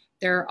ventilators.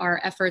 There are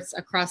efforts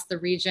across the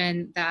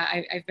region that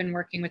I've been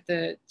working with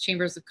the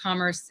Chambers of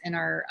Commerce and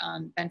our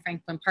Ben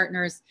Franklin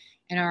partners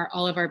and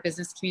all of our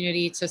business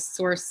community to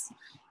source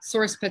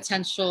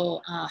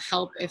potential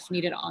help if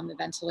needed on the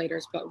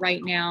ventilators. But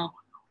right now,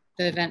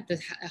 the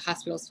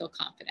hospitals feel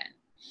confident.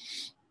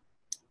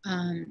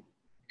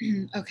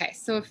 Okay,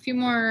 so a few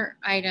more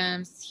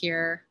items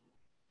here.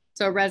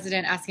 So a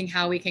resident asking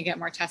how we can get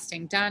more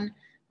testing done.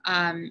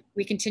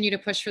 We continue to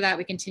push for that.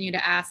 We continue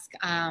to ask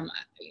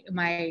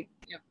my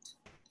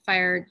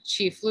Fire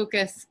Chief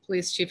Lucas,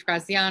 Police Chief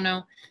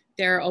Graziano.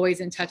 They're always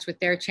in touch with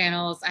their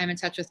channels. I'm in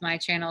touch with my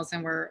channels,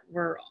 and we're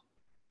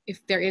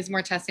if there is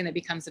more testing that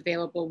becomes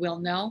available, we'll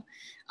know.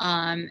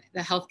 The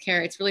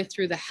healthcare, it's really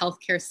through the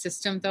healthcare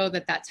system though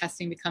that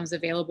testing becomes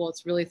available.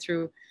 It's really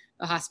through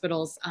the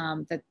hospitals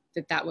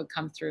that would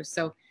come through.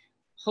 So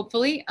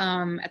hopefully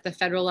at the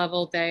federal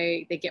level,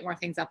 they get more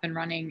things up and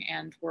running,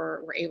 and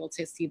we're able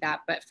to see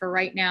that. But for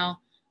right now,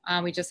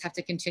 We just have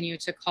to continue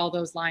to call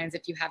those lines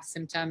if you have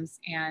symptoms.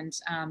 And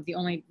the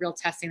only real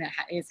testing that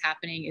is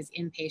happening is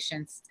in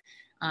patients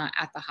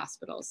at the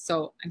hospitals.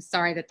 So I'm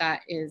sorry that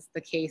that is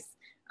the case,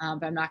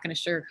 but I'm not going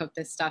to sugarcoat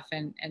this stuff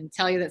and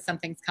tell you that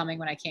something's coming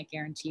when I can't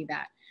guarantee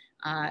that.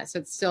 So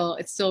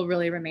it still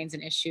really remains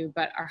an issue,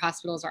 but our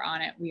hospitals are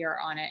on it. We are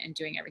on it and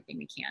doing everything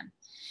we can.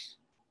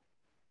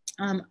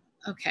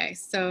 Okay,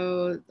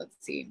 so let's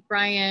see.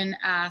 Brian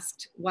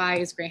asked, why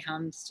is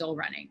Greyhound still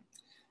running?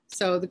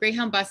 So the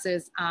Greyhound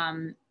buses,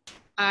 I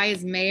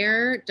as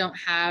mayor don't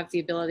have the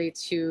ability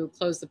to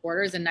close the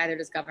borders, and neither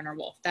does Governor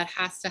Wolf. That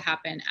has to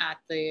happen at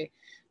the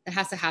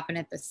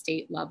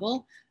state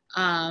level.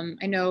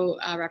 I know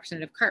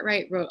Representative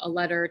Cartwright wrote a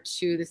letter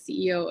to the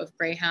CEO of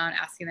Greyhound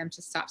asking them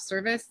to stop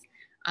service.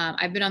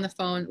 I've been on the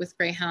phone with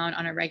Greyhound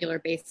on a regular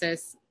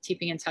basis,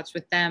 keeping in touch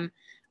with them.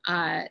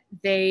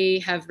 They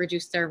have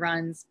reduced their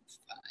runs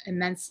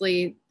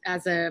immensely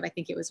as of, I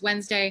think it was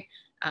Wednesday.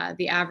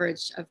 The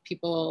average of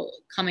people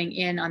coming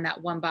in on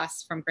that one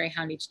bus from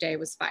Greyhound each day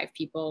was 5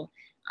 people.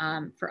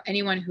 For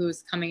anyone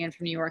who's coming in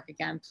from New York,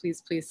 again,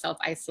 please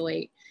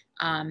self-isolate.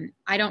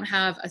 I don't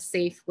have a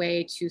safe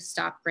way to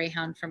stop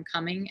Greyhound from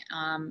coming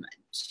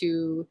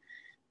to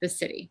the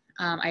city.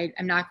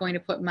 I'm not going to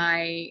put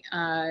my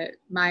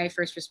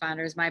first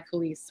responders, my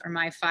police, or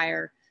my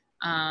fire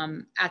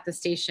at the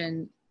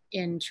station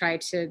and try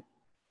to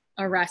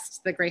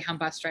arrest the Greyhound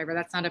bus driver.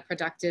 That's not a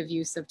productive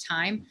use of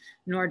time,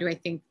 nor do I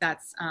think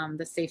that's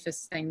the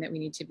safest thing that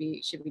we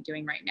should be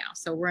doing right now.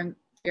 So we're in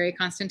very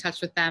constant touch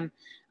with them.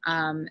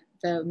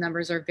 The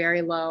numbers are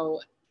very low.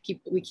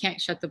 We can't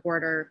shut the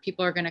border.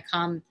 People are going to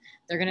come.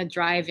 They're going to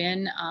drive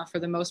in. For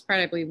the most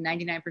part, I believe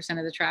 99%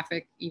 of the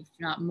traffic, if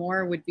not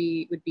more, would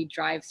be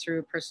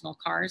drive-through personal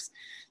cars.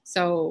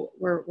 So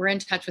we're in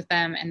touch with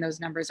them, and those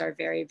numbers are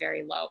very,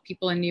 very low.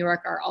 People in New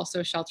York are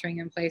also sheltering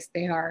in place.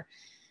 They're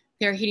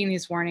heeding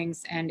these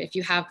warnings, and if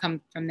you have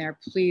come from there,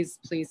 please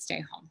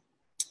stay home.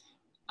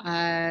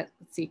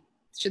 Let's see.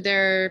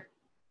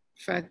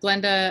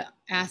 Glenda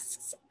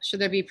asks, should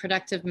there be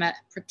protective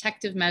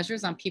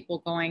measures on people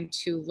going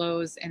to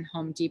Lowe's and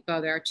Home Depot?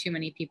 There are too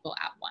many people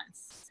at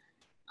once.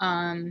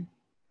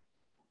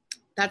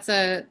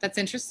 That's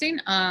interesting.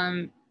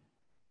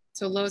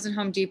 So Lowe's and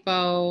Home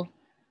Depot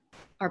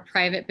are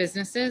private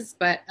businesses,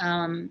 but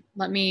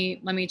let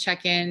me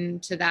check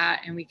into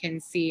that and we can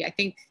see. I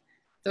think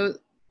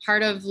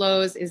part of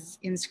Lowe's is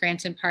in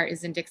Scranton, part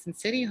is in Dixon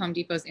City. Home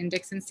Depot's in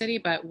Dixon City,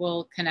 but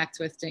we'll connect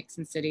with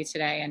Dixon City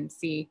today and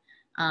see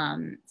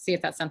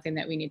if that's something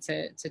that we need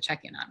to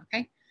check in on,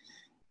 okay?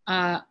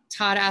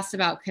 Todd asked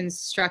about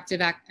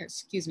construction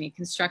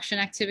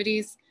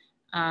activities,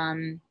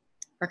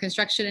 or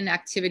construction and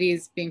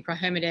activities being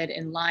prohibited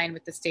in line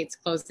with the state's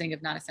closing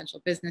of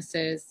non-essential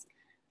businesses,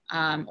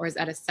 or is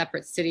that a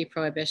separate city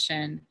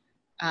prohibition?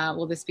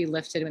 Will this be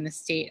lifted when the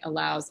state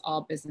allows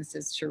all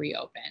businesses to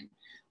reopen?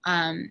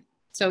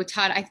 So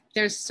Todd,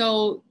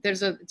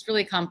 it's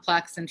really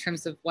complex in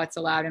terms of what's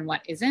allowed and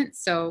what isn't.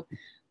 So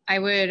I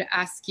would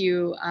ask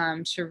you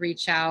to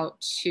reach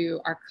out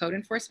to our code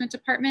enforcement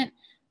department.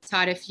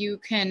 Todd, if you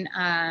can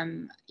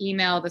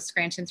email the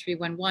Scranton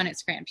 311 at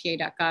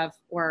scrantonpa.gov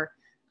or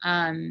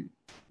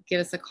give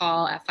us a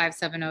call at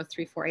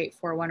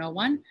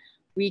 570-348-4101.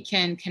 We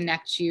can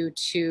connect you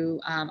to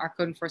our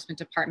code enforcement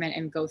department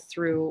and go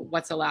through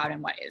what's allowed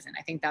and what isn't.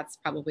 I think that's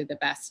probably the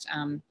best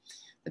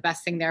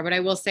thing there. But I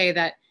will say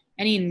that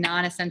any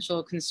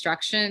non-essential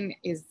construction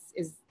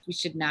we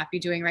should not be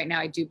doing right now.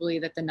 I do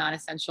believe that the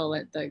non-essential,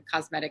 the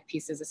cosmetic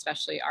pieces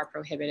especially, are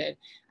prohibited.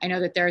 I know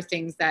that there are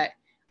things that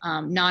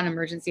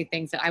non-emergency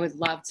things that I would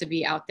love to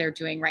be out there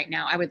doing right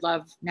now. I would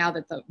love, now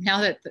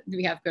that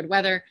we have good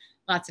weather,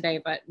 not today,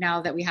 but now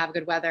that we have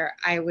good weather,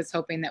 I was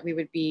hoping that we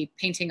would be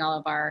painting all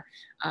of our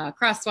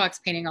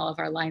crosswalks, painting all of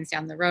our lines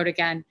down the road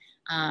again,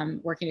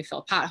 working to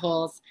fill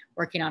potholes,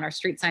 working on our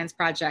street signs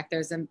project.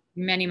 There's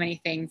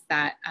many things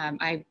that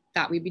I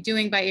thought we'd be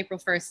doing by April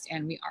 1st,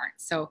 and we aren't.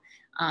 So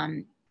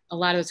a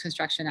lot of those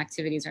construction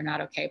activities are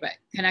not okay, but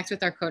connect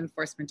with our code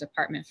enforcement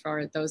department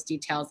for those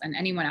details. And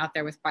anyone out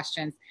there with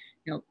questions,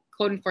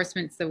 code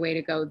enforcement's the way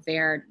to go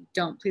there.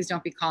 Please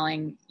don't be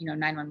calling,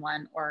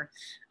 911 or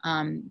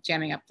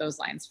jamming up those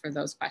lines for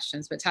those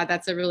questions. But Todd,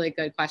 that's a really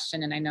good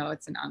question. And I know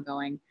it's an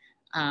ongoing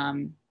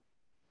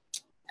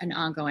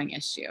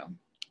issue.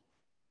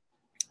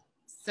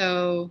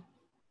 So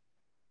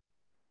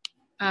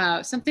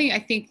something I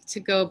think to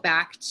go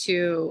back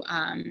to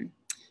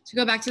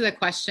the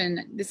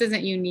question, this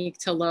isn't unique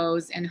to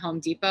Lowe's and Home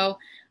Depot.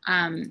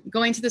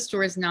 Going to the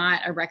store is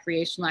not a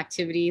recreational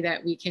activity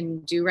that we can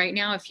do right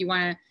now. If you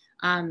want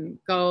to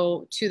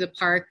go to the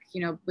park,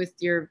 with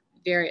your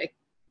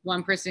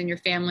one person in your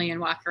family and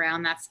walk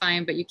around, that's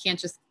fine. But you can't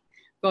just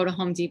go to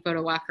Home Depot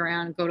to walk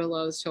around, go to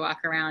Lowe's to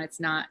walk around. It's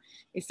not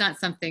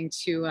something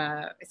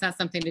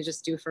to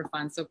just do for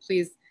fun. So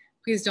please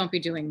don't be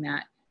doing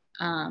that.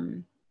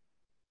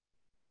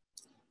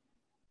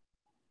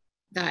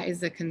 that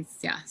is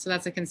yeah, so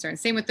that's a concern.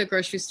 Same with the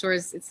grocery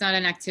stores. It's not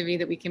an activity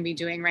that we can be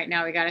doing right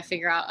now. We got to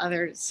figure out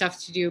other stuff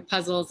to do,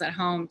 puzzles at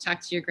home,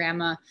 talk to your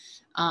grandma,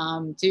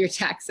 do your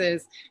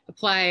taxes,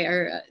 apply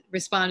or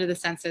respond to the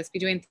census, be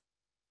doing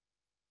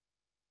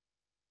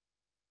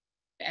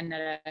and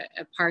at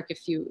a park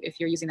if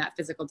you're using that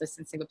physical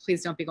distancing, but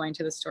please don't be going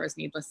to the stores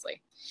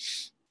needlessly.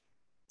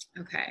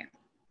 Okay.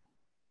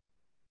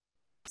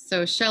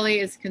 So Shelley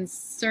is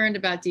concerned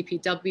about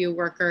DPW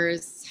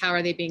workers. How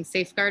are they being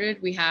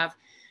safeguarded? We have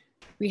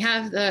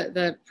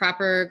the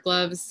proper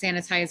gloves,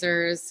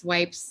 sanitizers,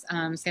 wipes,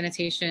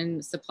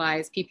 sanitation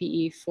supplies,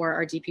 PPE for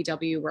our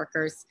DPW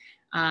workers.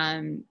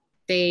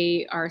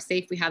 They are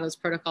safe. We have those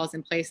protocols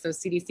in place, those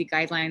CDC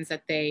guidelines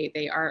that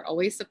they are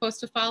always supposed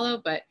to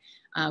follow, but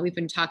we've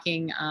been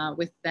talking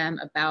with them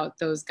about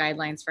those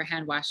guidelines for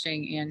hand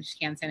washing and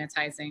hand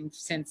sanitizing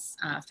since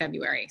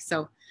February.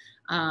 So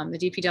the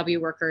DPW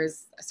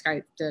workers,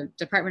 the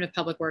Department of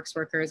Public Works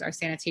workers, our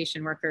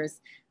sanitation workers,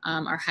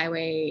 our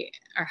highway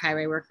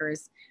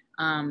workers,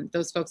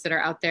 those folks that are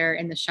out there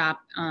in the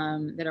shop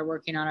that are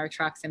working on our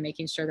trucks and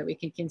making sure that we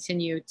can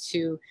continue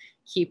to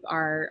keep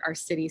our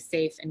city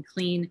safe and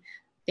clean.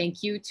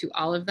 Thank you to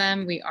all of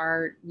them. We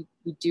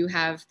do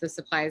have the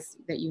supplies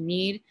that you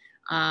need.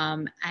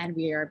 And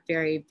we are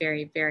very,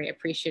 very, very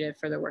appreciative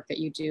for the work that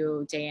you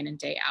do day in and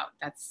day out.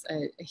 That's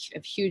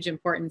of huge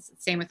importance.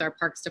 Same with our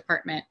parks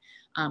department.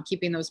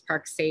 Keeping those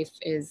parks safe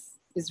is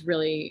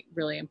really,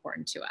 really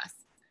important to us.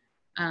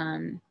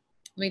 Let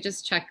me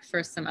just check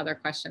for some other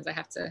questions. I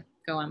have to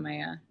go on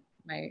my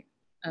my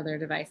other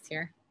device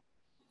here.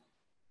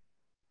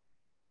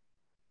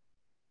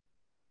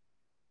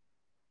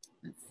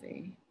 Let's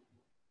see.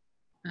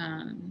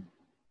 Let's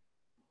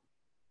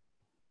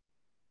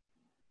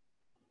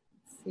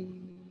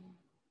see.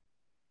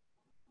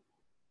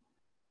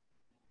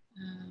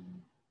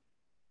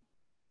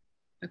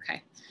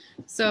 Okay,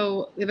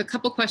 so we have a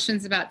couple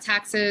questions about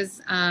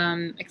taxes.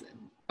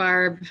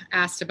 Barb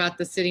asked about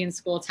the city and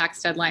school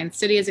tax deadline.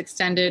 City has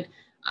extended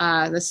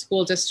the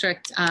school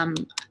district.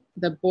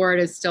 The board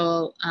is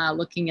still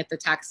looking at the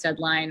tax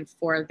deadline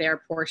for their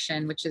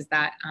portion, which is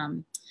that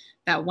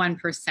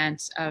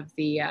 1% of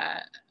the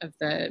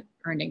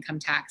earned income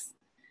tax.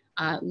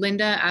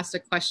 Linda asked a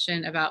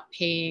question about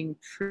paying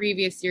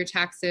previous year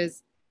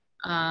taxes.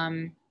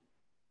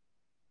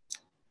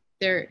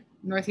 Their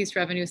Northeast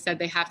Revenue said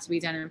they have to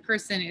be done in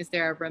person. Is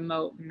there a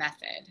remote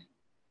method?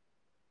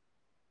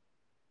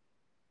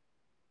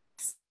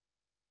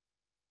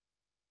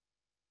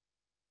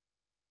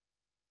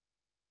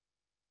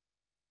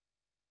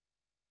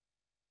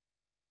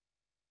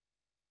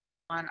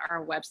 On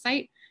our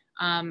website.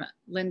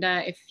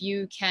 Linda, if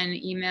you can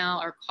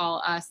email or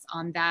call us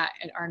on that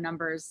at our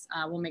numbers,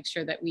 we'll make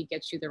sure that we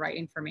get you the right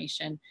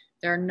information.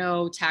 There are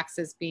no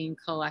taxes being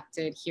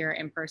collected here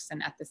in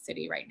person at the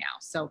city right now.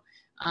 So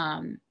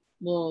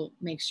we'll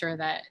make sure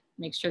that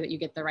you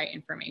get the right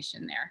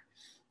information there.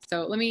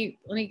 So let me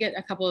get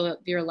a couple of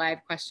your live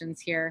questions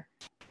here.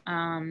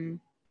 Can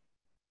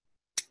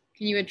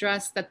you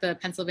address that the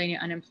Pennsylvania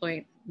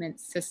unemployment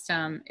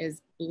system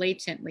is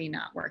blatantly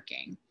not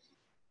working?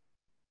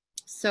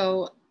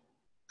 So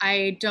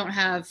I don't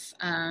have,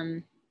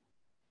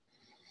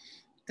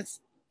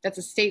 that's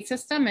a state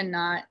system and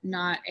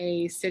not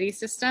a city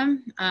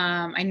system.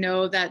 I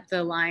know that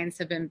the lines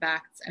have been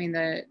backed. I mean,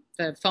 the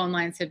phone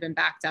lines have been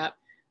backed up.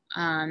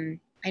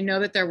 I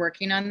know that they're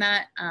working on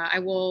that. I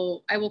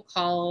will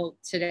call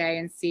today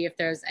and see if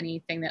there's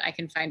anything that I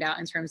can find out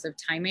in terms of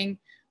timing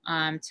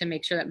to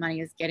make sure that money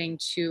is getting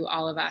to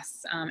all of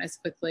us as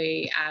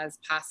quickly as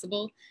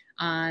possible.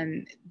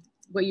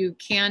 What you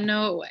can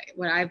know,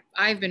 what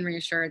I've been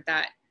reassured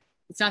that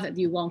it's not that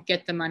you won't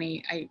get the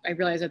money. I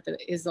realize that there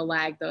is a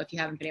lag though if you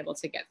haven't been able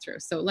to get through.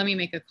 So let me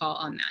make a call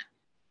on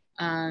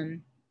that.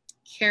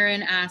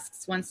 Karen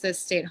asks, once the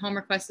stay-at-home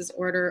request is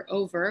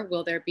over,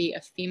 will there be a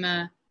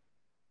FEMA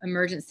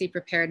emergency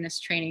preparedness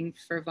training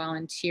for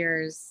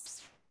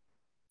volunteers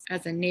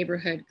as a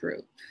neighborhood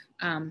group?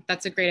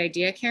 That's a great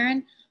idea,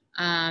 Karen.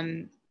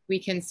 We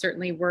can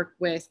certainly work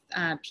with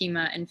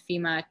PEMA and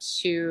FEMA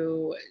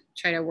to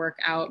try to work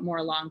out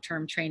more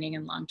long-term training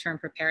and long-term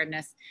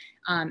preparedness.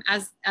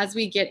 As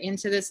we get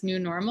into this new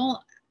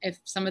normal, if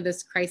some of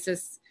this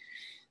crisis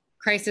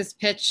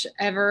pitch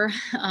ever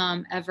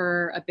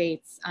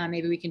abates,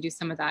 maybe we can do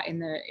some of that in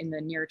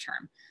the near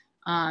term.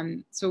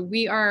 So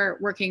we are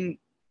working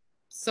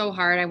so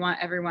hard. I want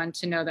everyone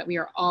to know that we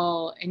are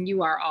all, and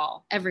you are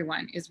all,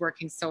 everyone is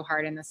working so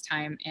hard in this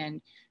time,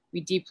 and we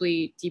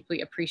deeply,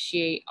 deeply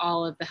appreciate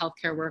all of the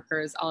healthcare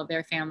workers, all of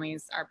their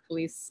families, our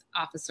police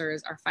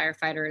officers, our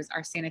firefighters,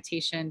 our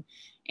sanitation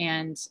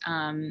and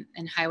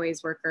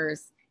highways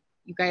workers.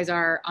 You guys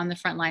are on the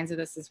front lines of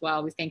this as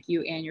well. We thank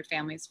you and your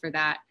families for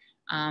that.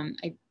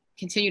 I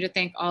continue to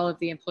thank all of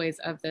the employees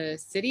of the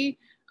city.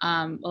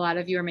 A lot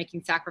of you are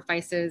making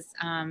sacrifices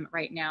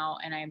right now,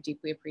 and I am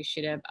deeply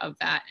appreciative of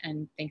that.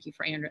 And thank you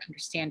for your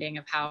understanding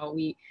of how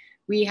we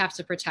have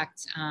to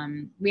protect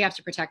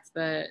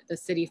the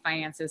city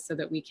finances so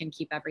that we can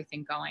keep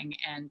everything going.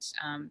 And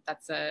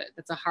that's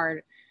a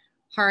hard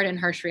hard and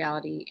harsh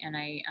reality. And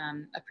I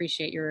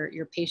appreciate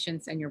your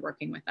patience and your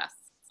working with us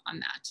on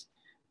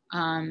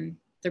that.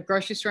 The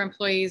grocery store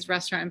employees,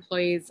 restaurant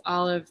employees,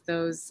 all of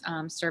those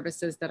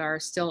services that are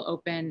still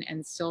open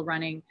and still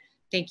running,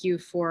 thank you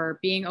for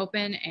being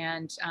open.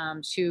 And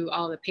to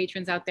all the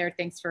patrons out there,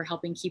 thanks for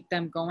helping keep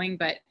them going.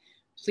 But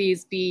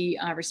please be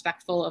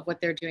respectful of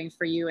what they're doing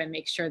for you, and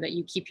make sure that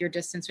you keep your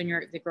distance when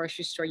you're at the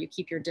grocery store. You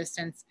keep your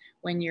distance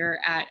when you're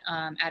at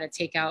a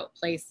takeout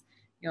place.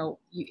 You know,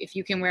 if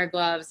you can wear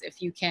gloves,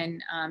 if you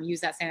can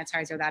use that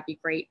sanitizer, that'd be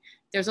great.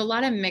 There's a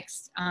lot of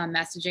mixed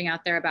messaging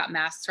out there about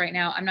masks right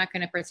now. I'm not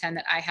going to pretend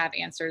that I have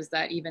answers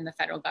that even the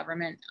federal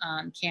government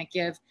can't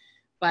give.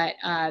 But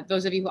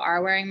those of you who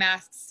are wearing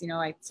masks, you know,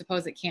 I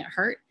suppose it can't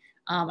hurt.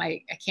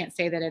 I can't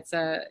say that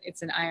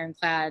it's an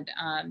ironclad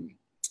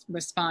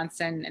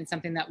response and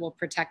something that will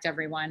protect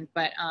everyone.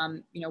 But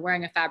you know,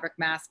 wearing a fabric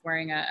mask,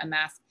 wearing a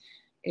mask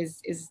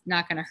is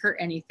not going to hurt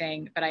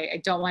anything. But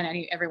I don't want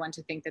everyone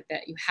to think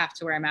that you have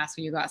to wear a mask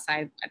when you go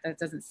outside. That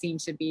doesn't seem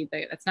to be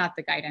that's not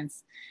the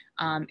guidance.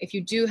 If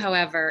you do,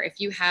 however, if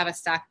you have a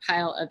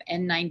stockpile of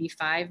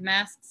N95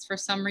 masks for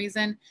some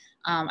reason,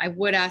 I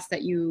would ask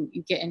that you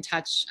get in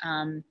touch.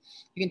 You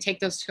can take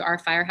those to our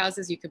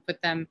firehouses. You could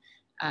put them,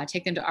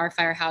 take them to our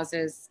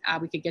firehouses.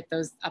 We could get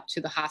those up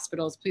to the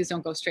hospitals. Please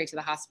don't go straight to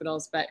the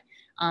hospitals, but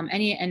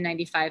any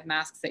N95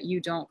 masks that you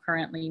don't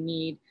currently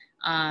need,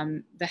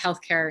 the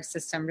healthcare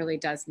system really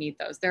does need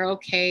those. They're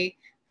okay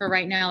for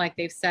right now, like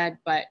they've said,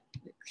 but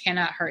it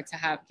cannot hurt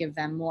to give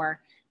them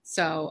more.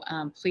 So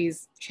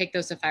please take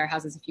those to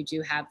firehouses if you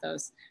do have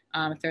those,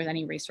 if there's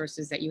any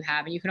resources that you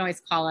have. And you can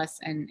always call us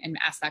and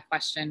ask that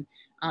question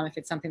if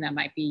it's something that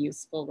might be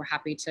useful. We're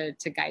happy to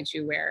guide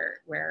you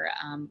where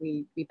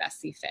we best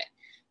see fit.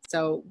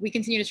 So we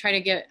continue to try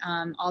to get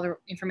all the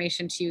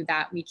information to you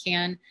that we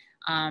can.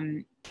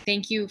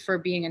 Thank you for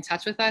being in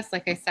touch with us.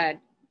 Like I said,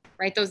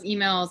 write those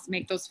emails,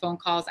 make those phone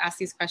calls, ask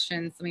these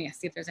questions. Let me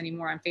see if there's any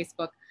more on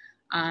Facebook.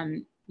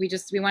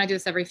 We want to do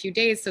this every few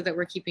days so that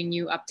we're keeping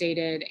you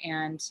updated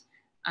and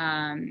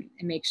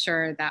make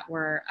sure that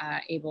we're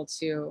able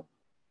to,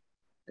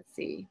 let's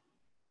see.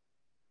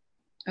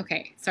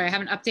 Okay, sorry, I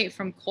have an update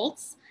from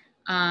Colts.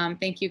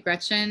 Thank you,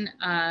 Gretchen.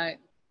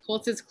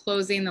 Colts is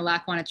closing the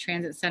Lackawanna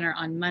Transit Center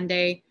on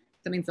Monday.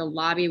 That means the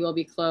lobby will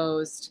be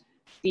closed.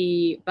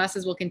 The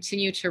buses will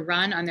continue to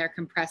run on their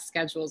compressed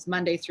schedules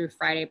Monday through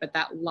Friday, but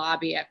that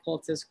lobby at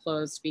Colts is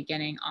closed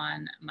beginning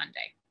on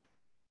Monday.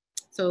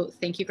 So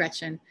thank you,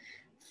 Gretchen,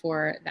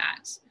 for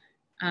that.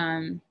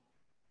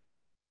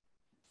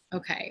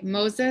 Okay,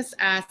 Moses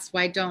asks,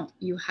 why don't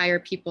you hire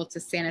people to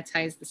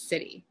sanitize the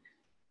city?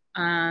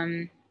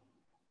 I'm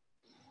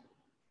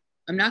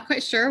not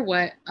quite sure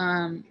what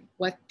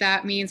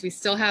that means. We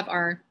still have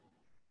our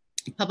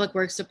Public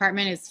Works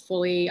Department is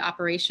fully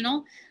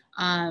operational,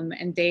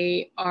 and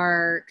they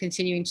are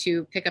continuing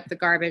to pick up the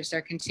garbage.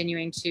 They're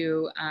continuing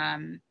to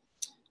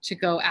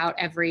go out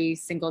every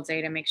single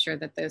day to make sure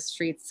that the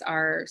streets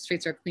are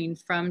clean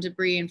from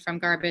debris and from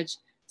garbage.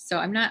 So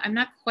I'm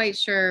not quite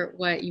sure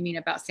what you mean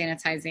about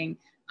sanitizing.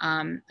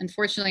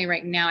 Unfortunately,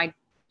 right now,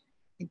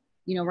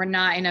 we're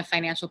not in a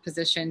financial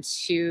position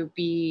to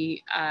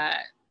be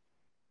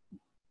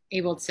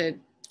able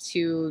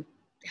to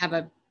have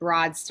a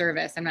broad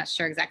service. I'm not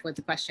sure exactly what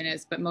the question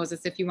is, but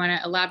Moses, if you want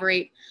to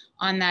elaborate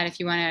on that, if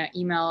you want to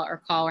email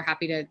or call, we're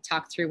happy to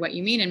talk through what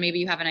you mean, and maybe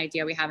you have an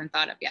idea we haven't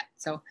thought of yet.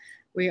 So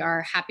we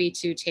are happy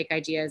to take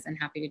ideas and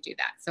happy to do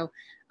that. So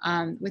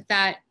with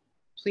that,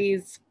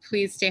 please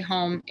stay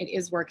home. It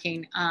is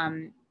working.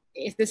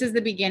 If this is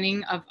the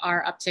beginning of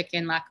our uptick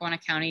in Lackawanna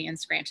County and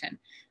Scranton,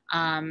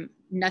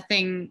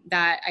 nothing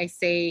that I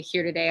say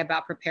here today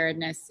about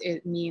preparedness,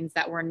 it means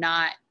that we're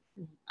not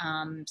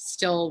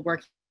still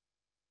working,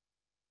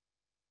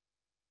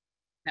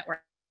 that we're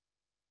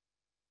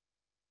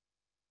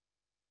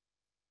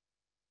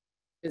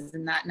is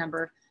in that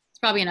number. It's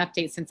probably an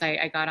update since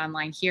I got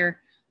online here.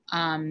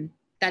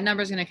 That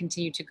number is going to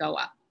continue to go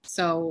up.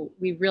 So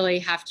we really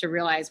have to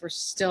realize we're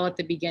still at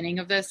the beginning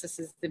of this. This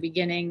is the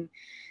beginning,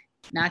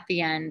 not the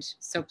end.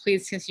 So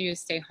please continue to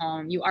stay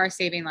home. You are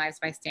saving lives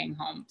by staying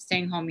home.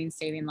 Staying home means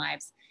saving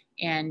lives.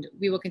 And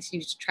we will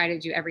continue to try to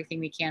do everything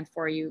we can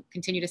for you.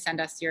 Continue to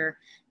send us your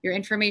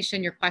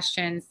information, your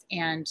questions,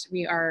 and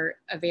we are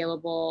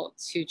available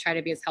to try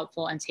to be as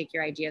helpful and take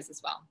your ideas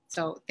as well.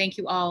 So thank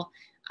you all.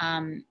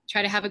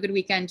 Try to have a good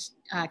weekend.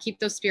 Keep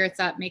those spirits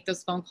up. Make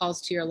those phone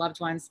calls to your loved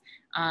ones.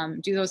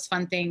 Do those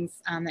fun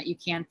things that you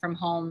can from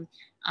home.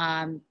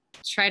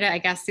 Try to, I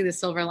guess, see the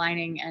silver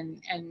lining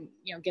and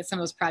get some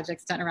of those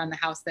projects done around the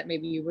house that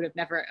maybe you would have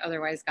never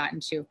otherwise gotten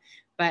to.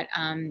 But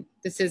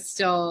this is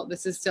still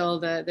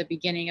the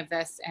beginning of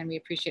this, and we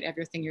appreciate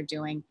everything you're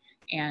doing.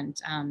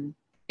 And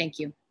thank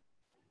you.